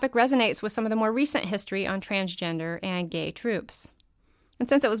 The topic resonates with some of the more recent history on transgender and gay troops. And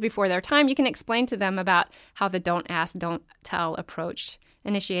since it was before their time, you can explain to them about how the Don't Ask, Don't Tell approach,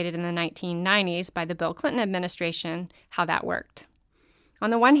 initiated in the 1990s by the Bill Clinton administration, how that worked. On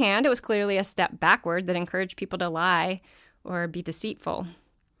the one hand, it was clearly a step backward that encouraged people to lie or be deceitful.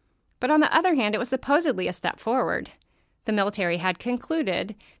 But on the other hand, it was supposedly a step forward. The military had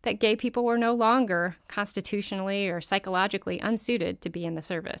concluded that gay people were no longer constitutionally or psychologically unsuited to be in the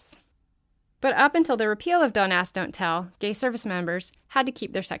service. But up until the repeal of Don't Ask, Don't Tell, gay service members had to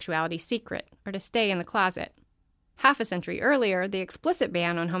keep their sexuality secret or to stay in the closet. Half a century earlier, the explicit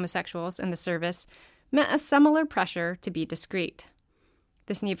ban on homosexuals in the service meant a similar pressure to be discreet.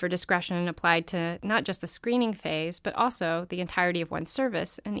 This need for discretion applied to not just the screening phase, but also the entirety of one's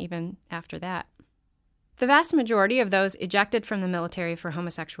service and even after that. The vast majority of those ejected from the military for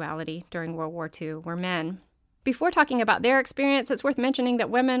homosexuality during World War II were men. Before talking about their experience, it's worth mentioning that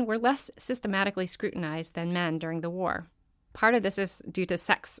women were less systematically scrutinized than men during the war. Part of this is due to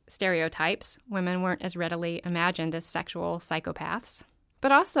sex stereotypes. Women weren't as readily imagined as sexual psychopaths.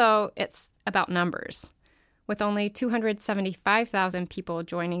 But also, it's about numbers. With only 275,000 people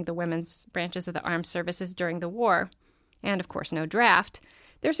joining the women's branches of the armed services during the war, and of course no draft,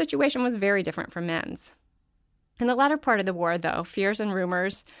 their situation was very different from men's. In the latter part of the war, though, fears and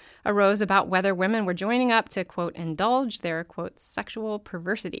rumors arose about whether women were joining up to, quote, indulge their, quote, sexual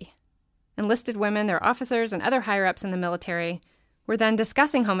perversity. Enlisted women, their officers, and other higher-ups in the military were then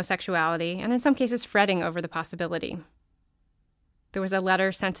discussing homosexuality and in some cases fretting over the possibility. There was a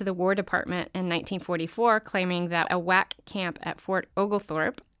letter sent to the War Department in 1944 claiming that a WAC camp at Fort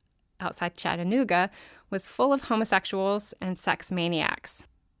Oglethorpe, outside Chattanooga, was full of homosexuals and sex maniacs.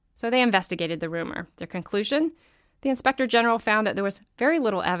 So they investigated the rumor. Their conclusion? The Inspector General found that there was very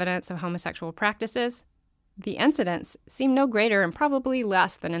little evidence of homosexual practices. The incidents seemed no greater and probably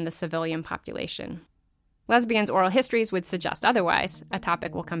less than in the civilian population. Lesbians' oral histories would suggest otherwise, a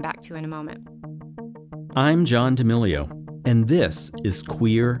topic we'll come back to in a moment. I'm John D'Amelio, and this is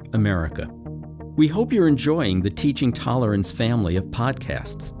Queer America. We hope you're enjoying the Teaching Tolerance family of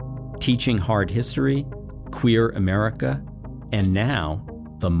podcasts, Teaching Hard History, Queer America, and now,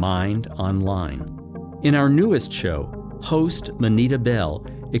 The Mind Online. In our newest show, host Manita Bell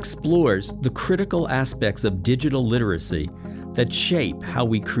explores the critical aspects of digital literacy that shape how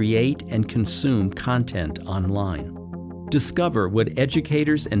we create and consume content online. Discover what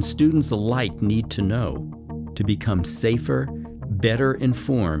educators and students alike need to know to become safer, better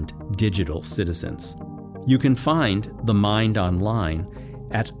informed digital citizens. You can find The Mind Online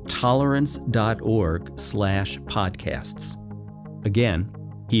at tolerance.org/podcasts. Again,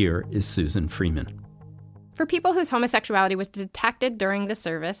 here is Susan Freeman. For people whose homosexuality was detected during the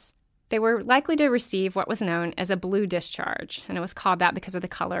service, they were likely to receive what was known as a blue discharge, and it was called that because of the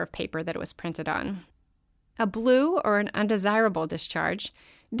color of paper that it was printed on. A blue or an undesirable discharge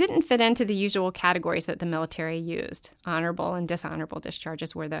didn't fit into the usual categories that the military used. Honorable and dishonorable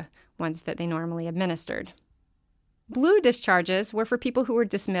discharges were the ones that they normally administered. Blue discharges were for people who were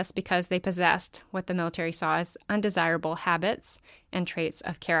dismissed because they possessed what the military saw as undesirable habits and traits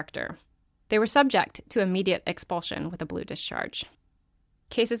of character. They were subject to immediate expulsion with a blue discharge.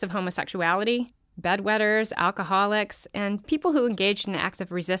 Cases of homosexuality, bedwetters, alcoholics, and people who engaged in acts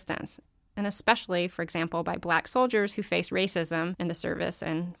of resistance, and especially, for example, by Black soldiers who faced racism in the service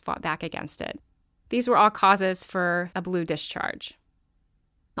and fought back against it. These were all causes for a blue discharge.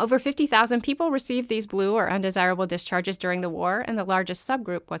 Over 50,000 people received these blue or undesirable discharges during the war, and the largest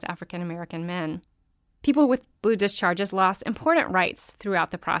subgroup was African American men. People with blue discharges lost important rights throughout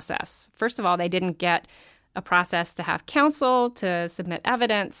the process. First of all, they didn't get a process to have counsel, to submit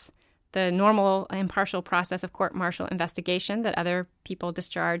evidence, the normal impartial process of court-martial investigation that other people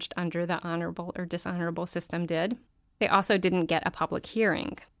discharged under the honorable or dishonorable system did. They also didn't get a public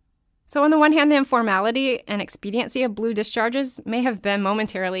hearing. So on the one hand, the informality and expediency of blue discharges may have been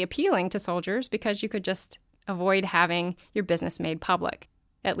momentarily appealing to soldiers because you could just avoid having your business made public,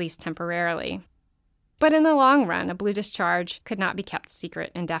 at least temporarily. But in the long run, a blue discharge could not be kept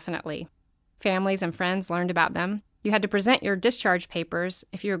secret indefinitely. Families and friends learned about them. You had to present your discharge papers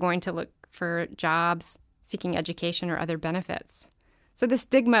if you were going to look for jobs, seeking education, or other benefits. So the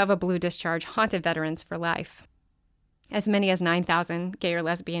stigma of a blue discharge haunted veterans for life. As many as 9,000 gay or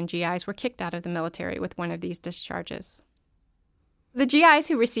lesbian GIs were kicked out of the military with one of these discharges. The GIs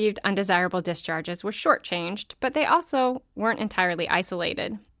who received undesirable discharges were shortchanged, but they also weren't entirely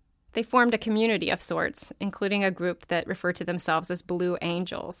isolated. They formed a community of sorts, including a group that referred to themselves as Blue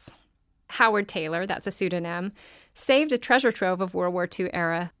Angels. Howard Taylor, that's a pseudonym, saved a treasure trove of World War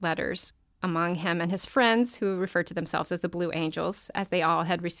II-era letters among him and his friends who referred to themselves as the Blue Angels, as they all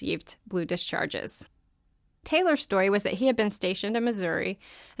had received blue discharges. Taylor's story was that he had been stationed in Missouri,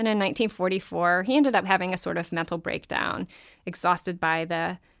 and in 1944, he ended up having a sort of mental breakdown, exhausted by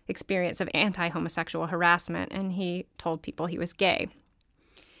the experience of anti-homosexual harassment, and he told people he was gay.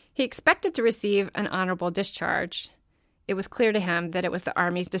 He expected to receive an honorable discharge. It was clear to him that it was the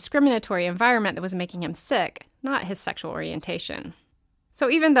Army's discriminatory environment that was making him sick, not his sexual orientation. So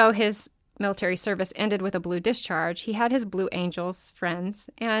even though his military service ended with a blue discharge, he had his Blue Angels friends,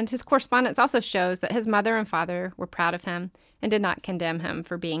 and his correspondence also shows that his mother and father were proud of him and did not condemn him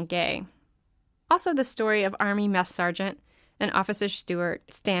for being gay. Also, the story of Army Mess Sergeant and Officer Stewart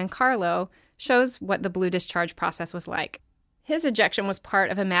Stan Carlo shows what the blue discharge process was like. His ejection was part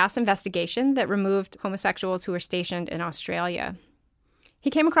of a mass investigation that removed homosexuals who were stationed in Australia. He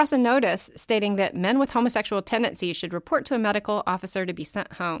came across a notice stating that men with homosexual tendencies should report to a medical officer to be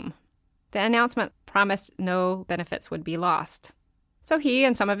sent home. The announcement promised no benefits would be lost. So he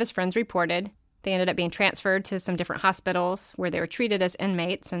and some of his friends reported. They ended up being transferred to some different hospitals where they were treated as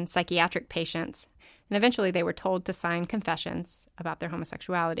inmates and psychiatric patients, and eventually they were told to sign confessions about their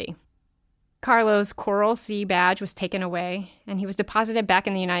homosexuality. Carlo's Coral C badge was taken away, and he was deposited back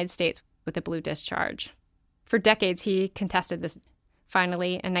in the United States with a blue discharge. For decades, he contested this.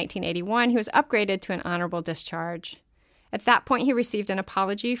 Finally, in 1981, he was upgraded to an honorable discharge. At that point, he received an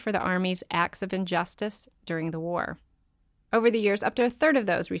apology for the Army's acts of injustice during the war. Over the years, up to a third of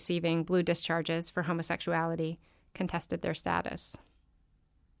those receiving blue discharges for homosexuality contested their status.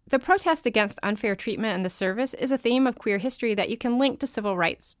 The protest against unfair treatment in the service is a theme of queer history that you can link to civil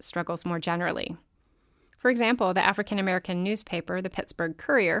rights struggles more generally. For example, the African-American newspaper, the Pittsburgh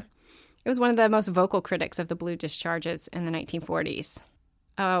Courier, it was one of the most vocal critics of the blue discharges in the 1940s.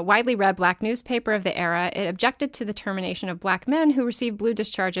 A widely read black newspaper of the era, it objected to the termination of black men who received blue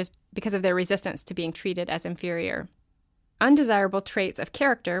discharges because of their resistance to being treated as inferior. Undesirable traits of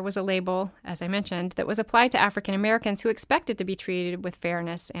character was a label, as I mentioned, that was applied to African Americans who expected to be treated with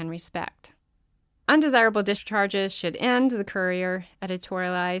fairness and respect. Undesirable discharges should end, the Courier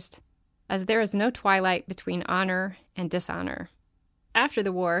editorialized, as there is no twilight between honor and dishonor. After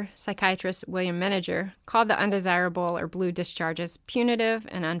the war, psychiatrist William Meninger called the undesirable or blue discharges punitive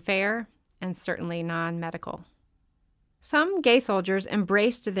and unfair, and certainly non-medical. Some gay soldiers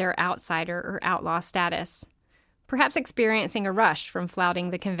embraced their outsider or outlaw status, perhaps experiencing a rush from flouting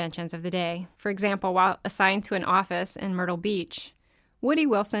the conventions of the day. For example, while assigned to an office in Myrtle Beach, Woody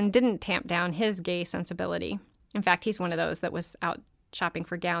Wilson didn't tamp down his gay sensibility. In fact, he's one of those that was out shopping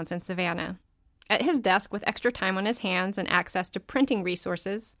for gowns in Savannah. At his desk, with extra time on his hands and access to printing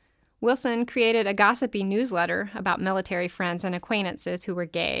resources, Wilson created a gossipy newsletter about military friends and acquaintances who were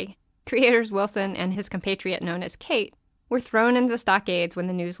gay. Creators Wilson and his compatriot known as Kate were thrown into the stockades when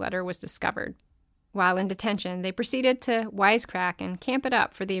the newsletter was discovered. While in detention, they proceeded to wisecrack and camp it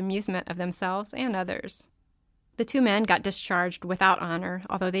up for the amusement of themselves and others. The two men got discharged without honor,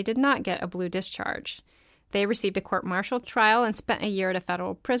 although they did not get a blue discharge. They received a court-martial trial and spent a year at a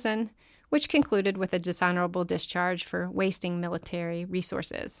federal prison, which concluded with a dishonorable discharge for wasting military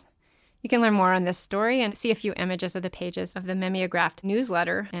resources. You can learn more on this story and see a few images of the pages of the mimeographed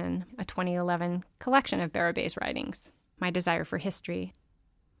newsletter in a 2011 collection of Barabay's writings, My Desire for History.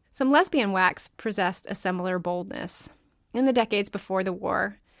 Some lesbian WACs possessed a similar boldness. In the decades before the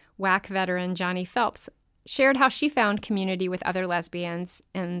war, WAC veteran Johnny Phelps shared how she found community with other lesbians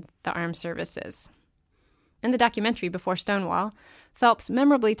in the armed services. In the documentary Before Stonewall, Phelps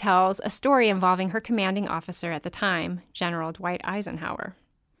memorably tells a story involving her commanding officer at the time, General Dwight Eisenhower.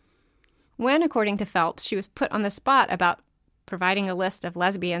 When, according to Phelps, she was put on the spot about providing a list of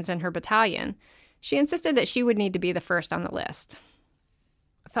lesbians in her battalion, she insisted that she would need to be the first on the list.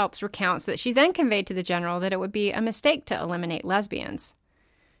 Phelps recounts that she then conveyed to the general that it would be a mistake to eliminate lesbians.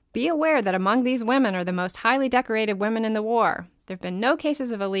 Be aware that among these women are the most highly decorated women in the war. There have been no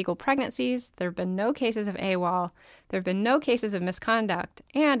cases of illegal pregnancies, there have been no cases of AWOL, there have been no cases of misconduct,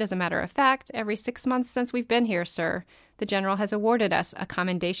 and as a matter of fact, every 6 months since we've been here, sir, the general has awarded us a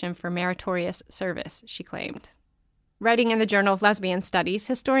commendation for meritorious service, she claimed. Writing in the Journal of Lesbian Studies,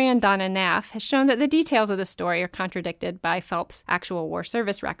 historian Donna Naff has shown that the details of the story are contradicted by Phelps' actual war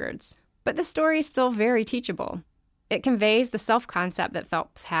service records. But the story is still very teachable. It conveys the self-concept that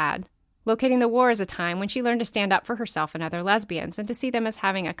Phelps had, locating the war as a time when she learned to stand up for herself and other lesbians and to see them as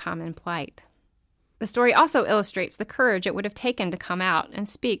having a common plight. The story also illustrates the courage it would have taken to come out and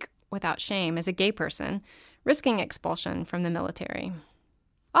speak without shame as a gay person, risking expulsion from the military.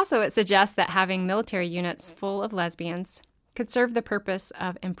 Also, it suggests that having military units full of lesbians could serve the purpose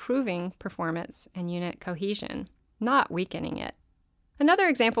of improving performance and unit cohesion, not weakening it. Another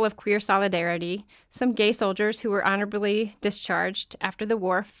example of queer solidarity, some gay soldiers who were honorably discharged after the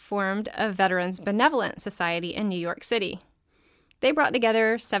war formed a Veterans Benevolent Society in New York City. They brought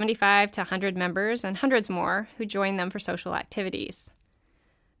together 75 to 100 members and hundreds more who joined them for social activities.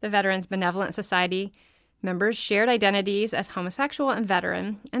 The Veterans Benevolent Society members shared identities as homosexual and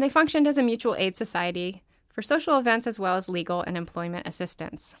veteran, and they functioned as a mutual aid society for social events as well as legal and employment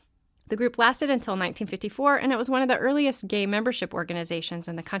assistance. The group lasted until 1954, and it was one of the earliest gay membership organizations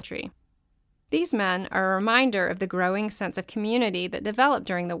in the country. These men are a reminder of the growing sense of community that developed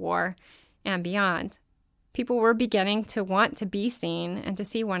during the war and beyond. People were beginning to want to be seen and to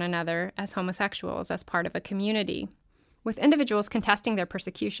see one another as homosexuals as part of a community. With individuals contesting their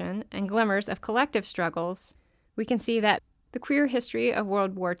persecution and glimmers of collective struggles, we can see that the queer history of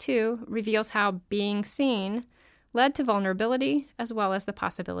World War II reveals how being seen led to vulnerability as well as the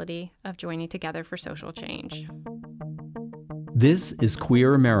possibility of joining together for social change. This is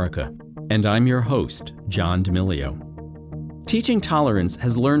Queer America, and I'm your host, John D'Amelio. Teaching Tolerance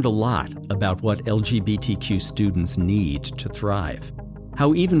has learned a lot about what LGBTQ students need to thrive,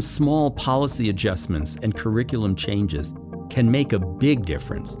 how even small policy adjustments and curriculum changes can make a big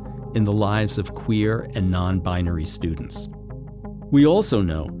difference in the lives of queer and non-binary students. We also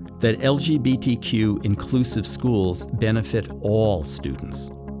know that LGBTQ inclusive schools benefit all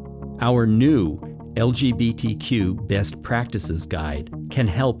students. Our new LGBTQ Best Practices Guide can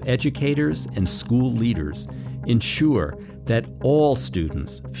help educators and school leaders ensure that all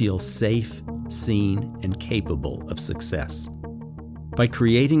students feel safe, seen, and capable of success. By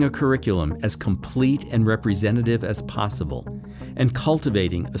creating a curriculum as complete and representative as possible, and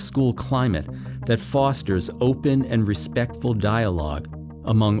cultivating a school climate that fosters open and respectful dialogue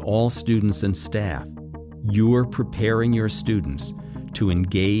among all students and staff, you're preparing your students to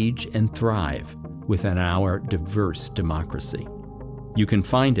engage and thrive within our diverse democracy. You can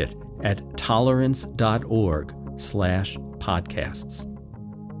find it at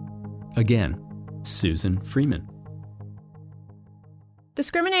tolerance.org/podcasts. Again, Susan Freeman.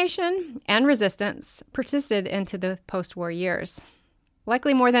 Discrimination and resistance persisted into the post-war years.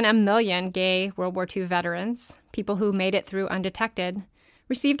 Likely more than 1 million gay World War II veterans, people who made it through undetected,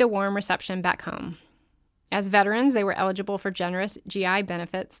 received a warm reception back home. As veterans, they were eligible for generous GI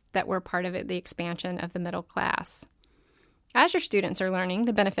benefits that were part of the expansion of the middle class. As your students are learning,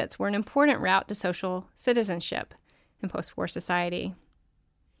 the benefits were an important route to social citizenship in post-war society.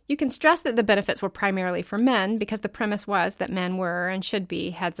 You can stress that the benefits were primarily for men because the premise was that men were and should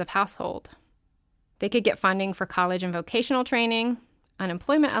be heads of household. They could get funding for college and vocational training,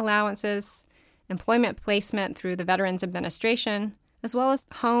 unemployment allowances, employment placement through the Veterans Administration, as well as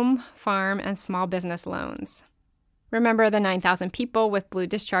home, farm, and small business loans. Remember the 9,000 people with blue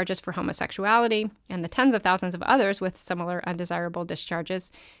discharges for homosexuality, and the tens of thousands of others with similar undesirable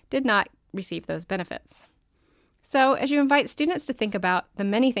discharges did not receive those benefits. So, as you invite students to think about the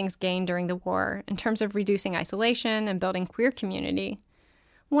many things gained during the war in terms of reducing isolation and building queer community,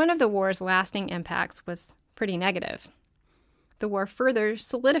 one of the war's lasting impacts was pretty negative. The war further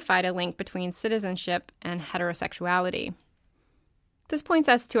solidified a link between citizenship and heterosexuality. This points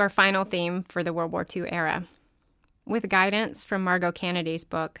us to our final theme for the World War II era. With guidance from Margot Cannady's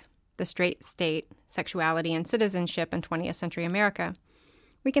book, The Straight State, Sexuality and Citizenship in 20th Century America,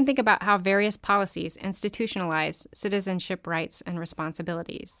 we can think about how various policies institutionalize citizenship rights and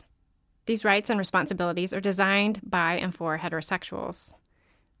responsibilities. These rights and responsibilities are designed by and for heterosexuals.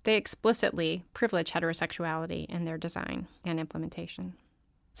 They explicitly privilege heterosexuality in their design and implementation.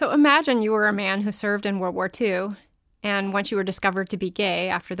 So imagine you were a man who served in World War II, and once you were discovered to be gay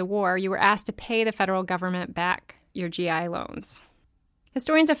after the war, you were asked to pay the federal government back your GI loans.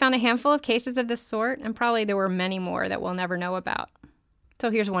 Historians have found a handful of cases of this sort, and probably there were many more that we'll never know about. So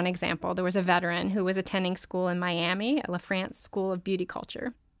here's one example. There was a veteran who was attending school in Miami at La France School of Beauty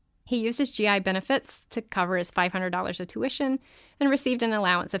Culture. He used his GI benefits to cover his $500 of tuition and received an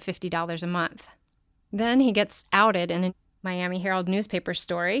allowance of $50 a month. Then he gets outed in a Miami Herald newspaper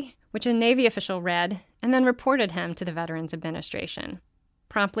story, which a Navy official read and then reported him to the Veterans Administration.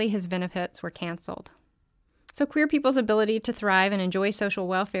 Promptly, his benefits were canceled. So queer people's ability to thrive and enjoy social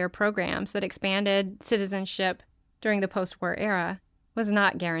welfare programs that expanded citizenship during the post-war era was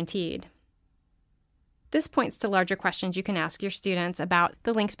not guaranteed. This points to larger questions you can ask your students about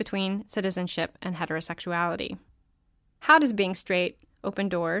the links between citizenship and heterosexuality. How does being straight open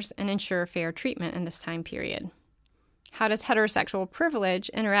doors and ensure fair treatment in this time period? How does heterosexual privilege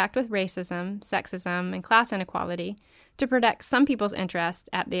interact with racism, sexism, and class inequality to protect some people's interests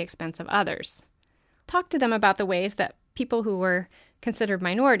at the expense of others? Talk to them about the ways that people who were considered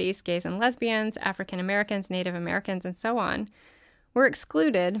minorities, gays and lesbians, African Americans, Native Americans, and so on, were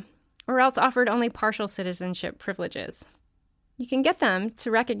excluded or else offered only partial citizenship privileges. You can get them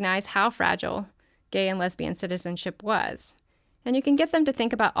to recognize how fragile gay and lesbian citizenship was, and you can get them to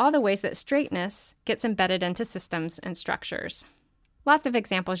think about all the ways that straightness gets embedded into systems and structures. Lots of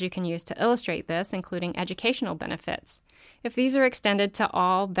examples you can use to illustrate this, including educational benefits. If these are extended to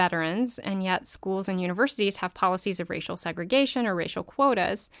all veterans, and yet schools and universities have policies of racial segregation or racial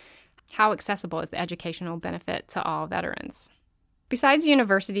quotas, how accessible is the educational benefit to all veterans? Besides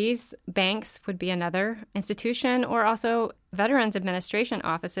universities, banks would be another institution, or also Veterans Administration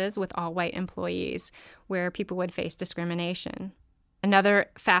offices with all-white employees, where people would face discrimination. Another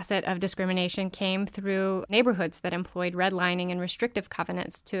facet of discrimination came through neighborhoods that employed redlining and restrictive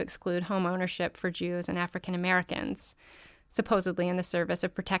covenants to exclude home ownership for Jews and African Americans, supposedly in the service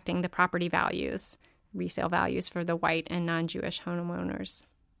of protecting the property values, resale values for the white and non-Jewish homeowners.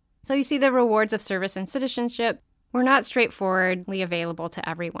 So you see, the rewards of service and citizenship were not straightforwardly available to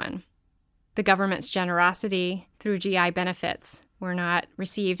everyone. The government's generosity through GI benefits were not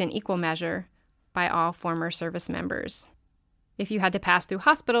received in equal measure by all former service members. If you had to pass through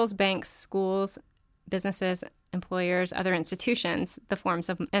hospitals, banks, schools, businesses, employers, other institutions, the forms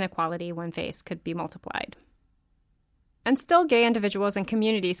of inequality one faced could be multiplied. And still, gay individuals and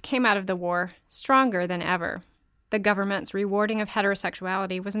communities came out of the war stronger than ever. The government's rewarding of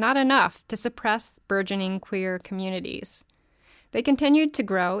heterosexuality was not enough to suppress burgeoning queer communities. They continued to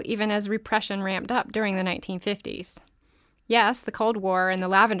grow even as repression ramped up during the 1950s. Yes, the Cold War and the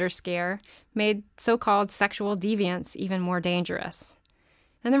Lavender Scare made so-called sexual deviance even more dangerous.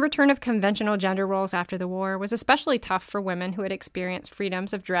 And the return of conventional gender roles after the war was especially tough for women who had experienced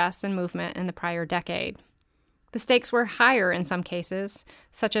freedoms of dress and movement in the prior decade. The stakes were higher in some cases,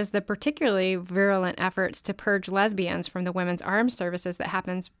 such as the particularly virulent efforts to purge lesbians from the women's armed services that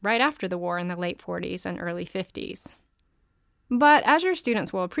happened right after the war in the late 40s and early 50s. But as your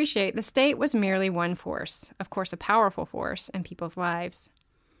students will appreciate, the state was merely one force, of course a powerful force, in people's lives.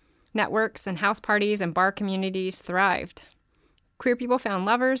 Networks and house parties and bar communities thrived. Queer people found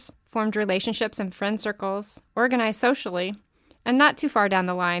lovers, formed relationships and friend circles, organized socially, and not too far down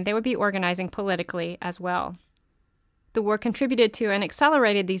the line, they would be organizing politically as well. The war contributed to and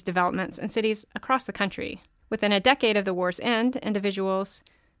accelerated these developments in cities across the country. Within a decade of the war's end, individuals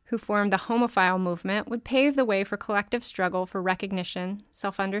who formed the homophile movement would pave the way for collective struggle for recognition,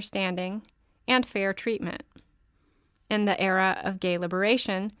 self-understanding, and fair treatment. In the era of gay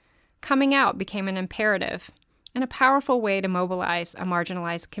liberation, coming out became an imperative and a powerful way to mobilize a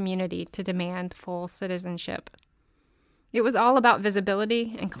marginalized community to demand full citizenship. It was all about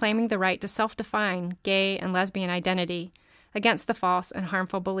visibility and claiming the right to self-define gay and lesbian identity against the false and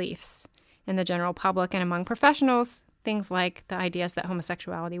harmful beliefs in the general public and among professionals, things like the ideas that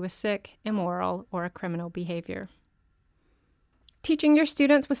homosexuality was sick, immoral, or a criminal behavior. Teaching your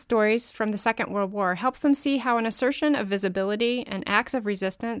students with stories from the Second World War helps them see how an assertion of visibility and acts of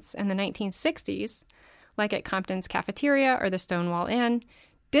resistance in the 1960s, like at Compton's Cafeteria or the Stonewall Inn,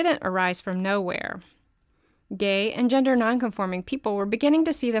 didn't arise from nowhere. Gay and gender nonconforming people were beginning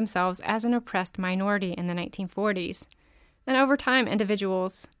to see themselves as an oppressed minority in the 1940s, and over time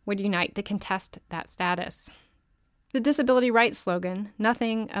individuals would unite to contest that status. The disability rights slogan,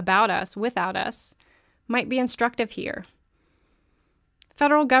 "Nothing about us without us," might be instructive here.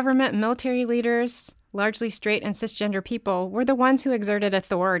 Federal government and military leaders, largely straight and cisgender people, were the ones who exerted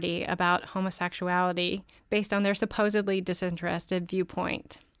authority about homosexuality based on their supposedly disinterested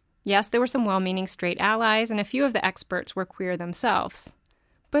viewpoint. Yes, there were some well-meaning straight allies, and a few of the experts were queer themselves.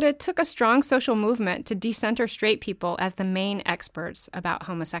 But it took a strong social movement to decenter straight people as the main experts about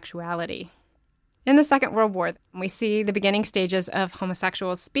homosexuality. In the Second World War, we see the beginning stages of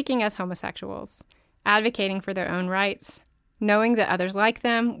homosexuals speaking as homosexuals, advocating for their own rights, knowing that others like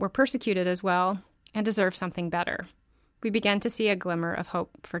them were persecuted as well and deserved something better. We began to see a glimmer of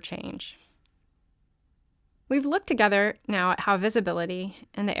hope for change. We've looked together now at how visibility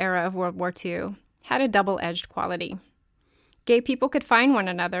in the era of World War II had a double-edged quality. Gay people could find one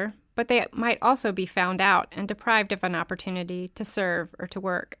another, but they might also be found out and deprived of an opportunity to serve or to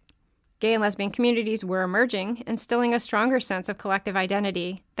work. Gay and lesbian communities were emerging, instilling a stronger sense of collective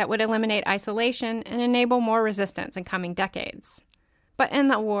identity that would eliminate isolation and enable more resistance in coming decades. But in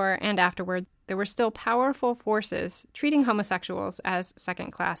the war and afterward, there were still powerful forces treating homosexuals as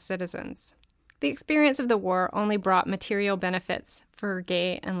second-class citizens. The experience of the war only brought material benefits for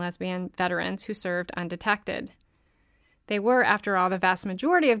gay and lesbian veterans who served undetected. They were, after all, the vast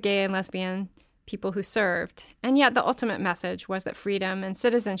majority of gay and lesbian people who served, and yet the ultimate message was that freedom and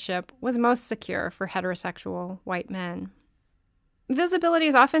citizenship was most secure for heterosexual white men. Visibility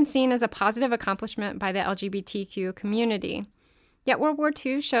is often seen as a positive accomplishment by the LGBTQ community, yet World War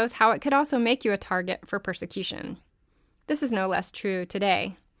II shows how it could also make you a target for persecution. This is no less true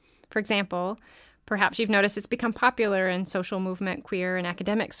today. For example, perhaps you've noticed it's become popular in social movement, queer, and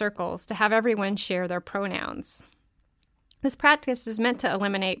academic circles to have everyone share their pronouns. This practice is meant to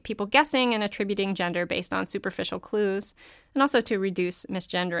eliminate people guessing and attributing gender based on superficial clues, and also to reduce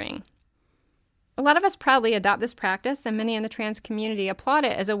misgendering. A lot of us proudly adopt this practice, and many in the trans community applaud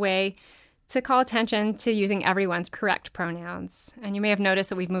it as a way to call attention to using everyone's correct pronouns. And you may have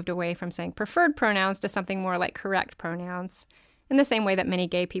noticed that we've moved away from saying preferred pronouns to something more like correct pronouns, in the same way that many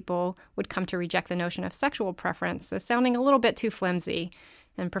gay people would come to reject the notion of sexual preference as sounding a little bit too flimsy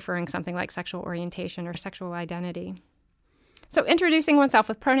and preferring something like sexual orientation or sexual identity. So introducing oneself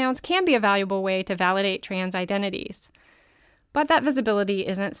with pronouns can be a valuable way to validate trans identities. But that visibility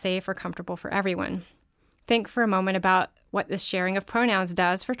isn't safe or comfortable for everyone. Think for a moment about what this sharing of pronouns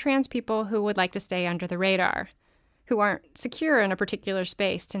does for trans people who would like to stay under the radar, who aren't secure in a particular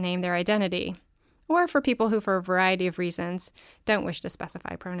space to name their identity, or for people who, for a variety of reasons, don't wish to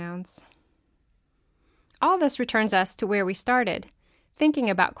specify pronouns. All this returns us to where we started, thinking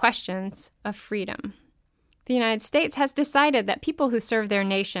about questions of freedom. The United States has decided that people who serve their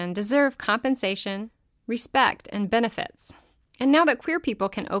nation deserve compensation, respect, and benefits. And now that queer people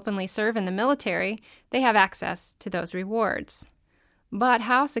can openly serve in the military, they have access to those rewards. But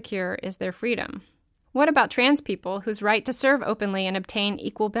how secure is their freedom? What about trans people whose right to serve openly and obtain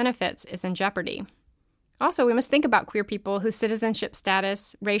equal benefits is in jeopardy? Also, we must think about queer people whose citizenship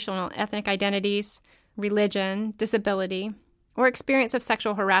status, racial and ethnic identities, religion, disability, or experience of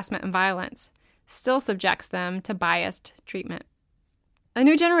sexual harassment and violence still subjects them to biased treatment. A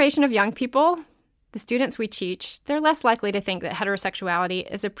new generation of young people, the students we teach, they're less likely to think that heterosexuality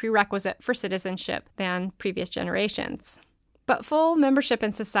is a prerequisite for citizenship than previous generations. But full membership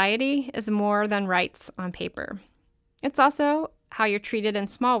in society is more than rights on paper. It's also how you're treated in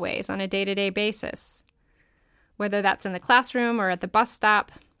small ways on a day-to-day basis, whether that's in the classroom or at the bus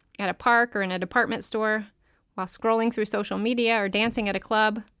stop, at a park or in a department store, while scrolling through social media or dancing at a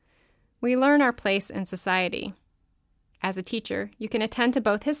club. We learn our place in society. As a teacher, you can attend to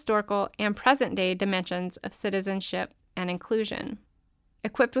both historical and present-day dimensions of citizenship and inclusion.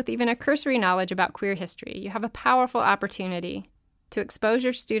 Equipped with even a cursory knowledge about queer history, you have a powerful opportunity to expose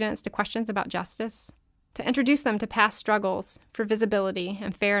your students to questions about justice, to introduce them to past struggles for visibility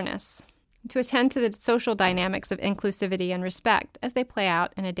and fairness, and to attend to the social dynamics of inclusivity and respect as they play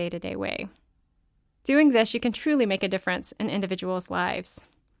out in a day-to-day way. Doing this, you can truly make a difference in individuals' lives,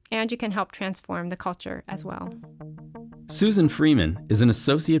 and you can help transform the culture as well. Susan Freeman is an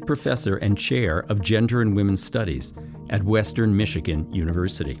associate professor and chair of Gender and Women's Studies at Western Michigan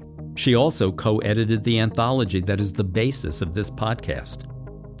University. She also co-edited the anthology that is the basis of this podcast.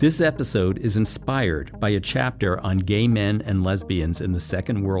 This episode is inspired by a chapter on gay men and lesbians in the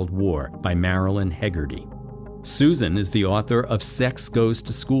Second World War by Marilyn Hegarty. Susan is the author of Sex Goes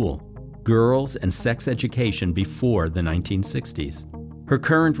to School: Girls and Sex Education Before the 1960s. Her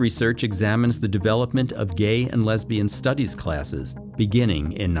current research examines the development of gay and lesbian studies classes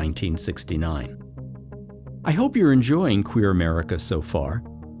beginning in 1969. I hope you're enjoying Queer America so far.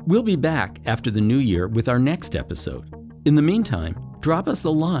 We'll be back after the new year with our next episode. In the meantime, drop us a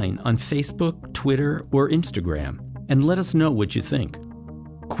line on Facebook, Twitter, or Instagram and let us know what you think.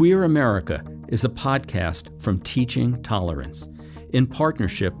 Queer America is a podcast from Teaching Tolerance in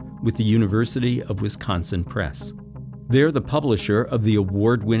partnership with the University of Wisconsin Press. They're the publisher of the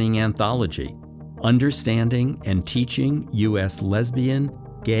award-winning anthology, Understanding and Teaching U.S. Lesbian,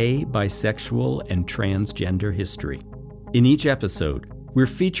 Gay, Bisexual, and Transgender History. In each episode, we're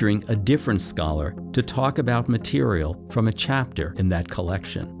featuring a different scholar to talk about material from a chapter in that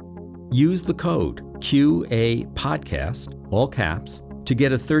collection. Use the code QAPodcast, all caps, to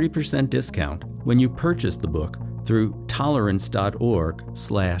get a 30% discount when you purchase the book through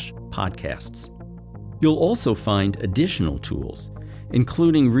tolerance.org/podcasts. You'll also find additional tools,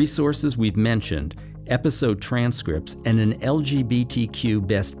 including resources we've mentioned, episode transcripts, and an LGBTQ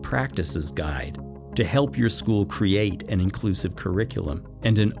best practices guide to help your school create an inclusive curriculum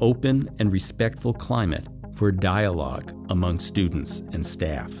and an open and respectful climate for dialogue among students and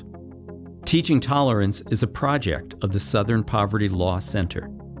staff. Teaching Tolerance is a project of the Southern Poverty Law Center,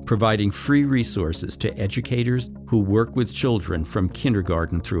 providing free resources to educators who work with children from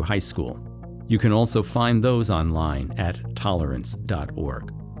kindergarten through high school. You can also find those online at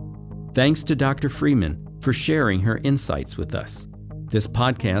tolerance.org. Thanks to Dr. Freeman for sharing her insights with us. This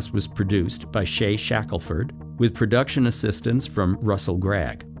podcast was produced by Shay Shackelford with production assistance from Russell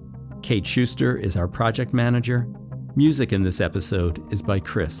Gregg. Kate Schuster is our project manager. Music in this episode is by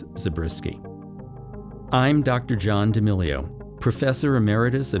Chris Zabriskie. I'm Dr. John D'Amelio, Professor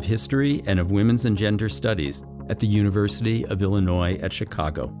Emeritus of History and of Women's and Gender Studies at the University of Illinois at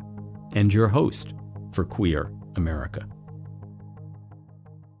Chicago, and your host for Queer America.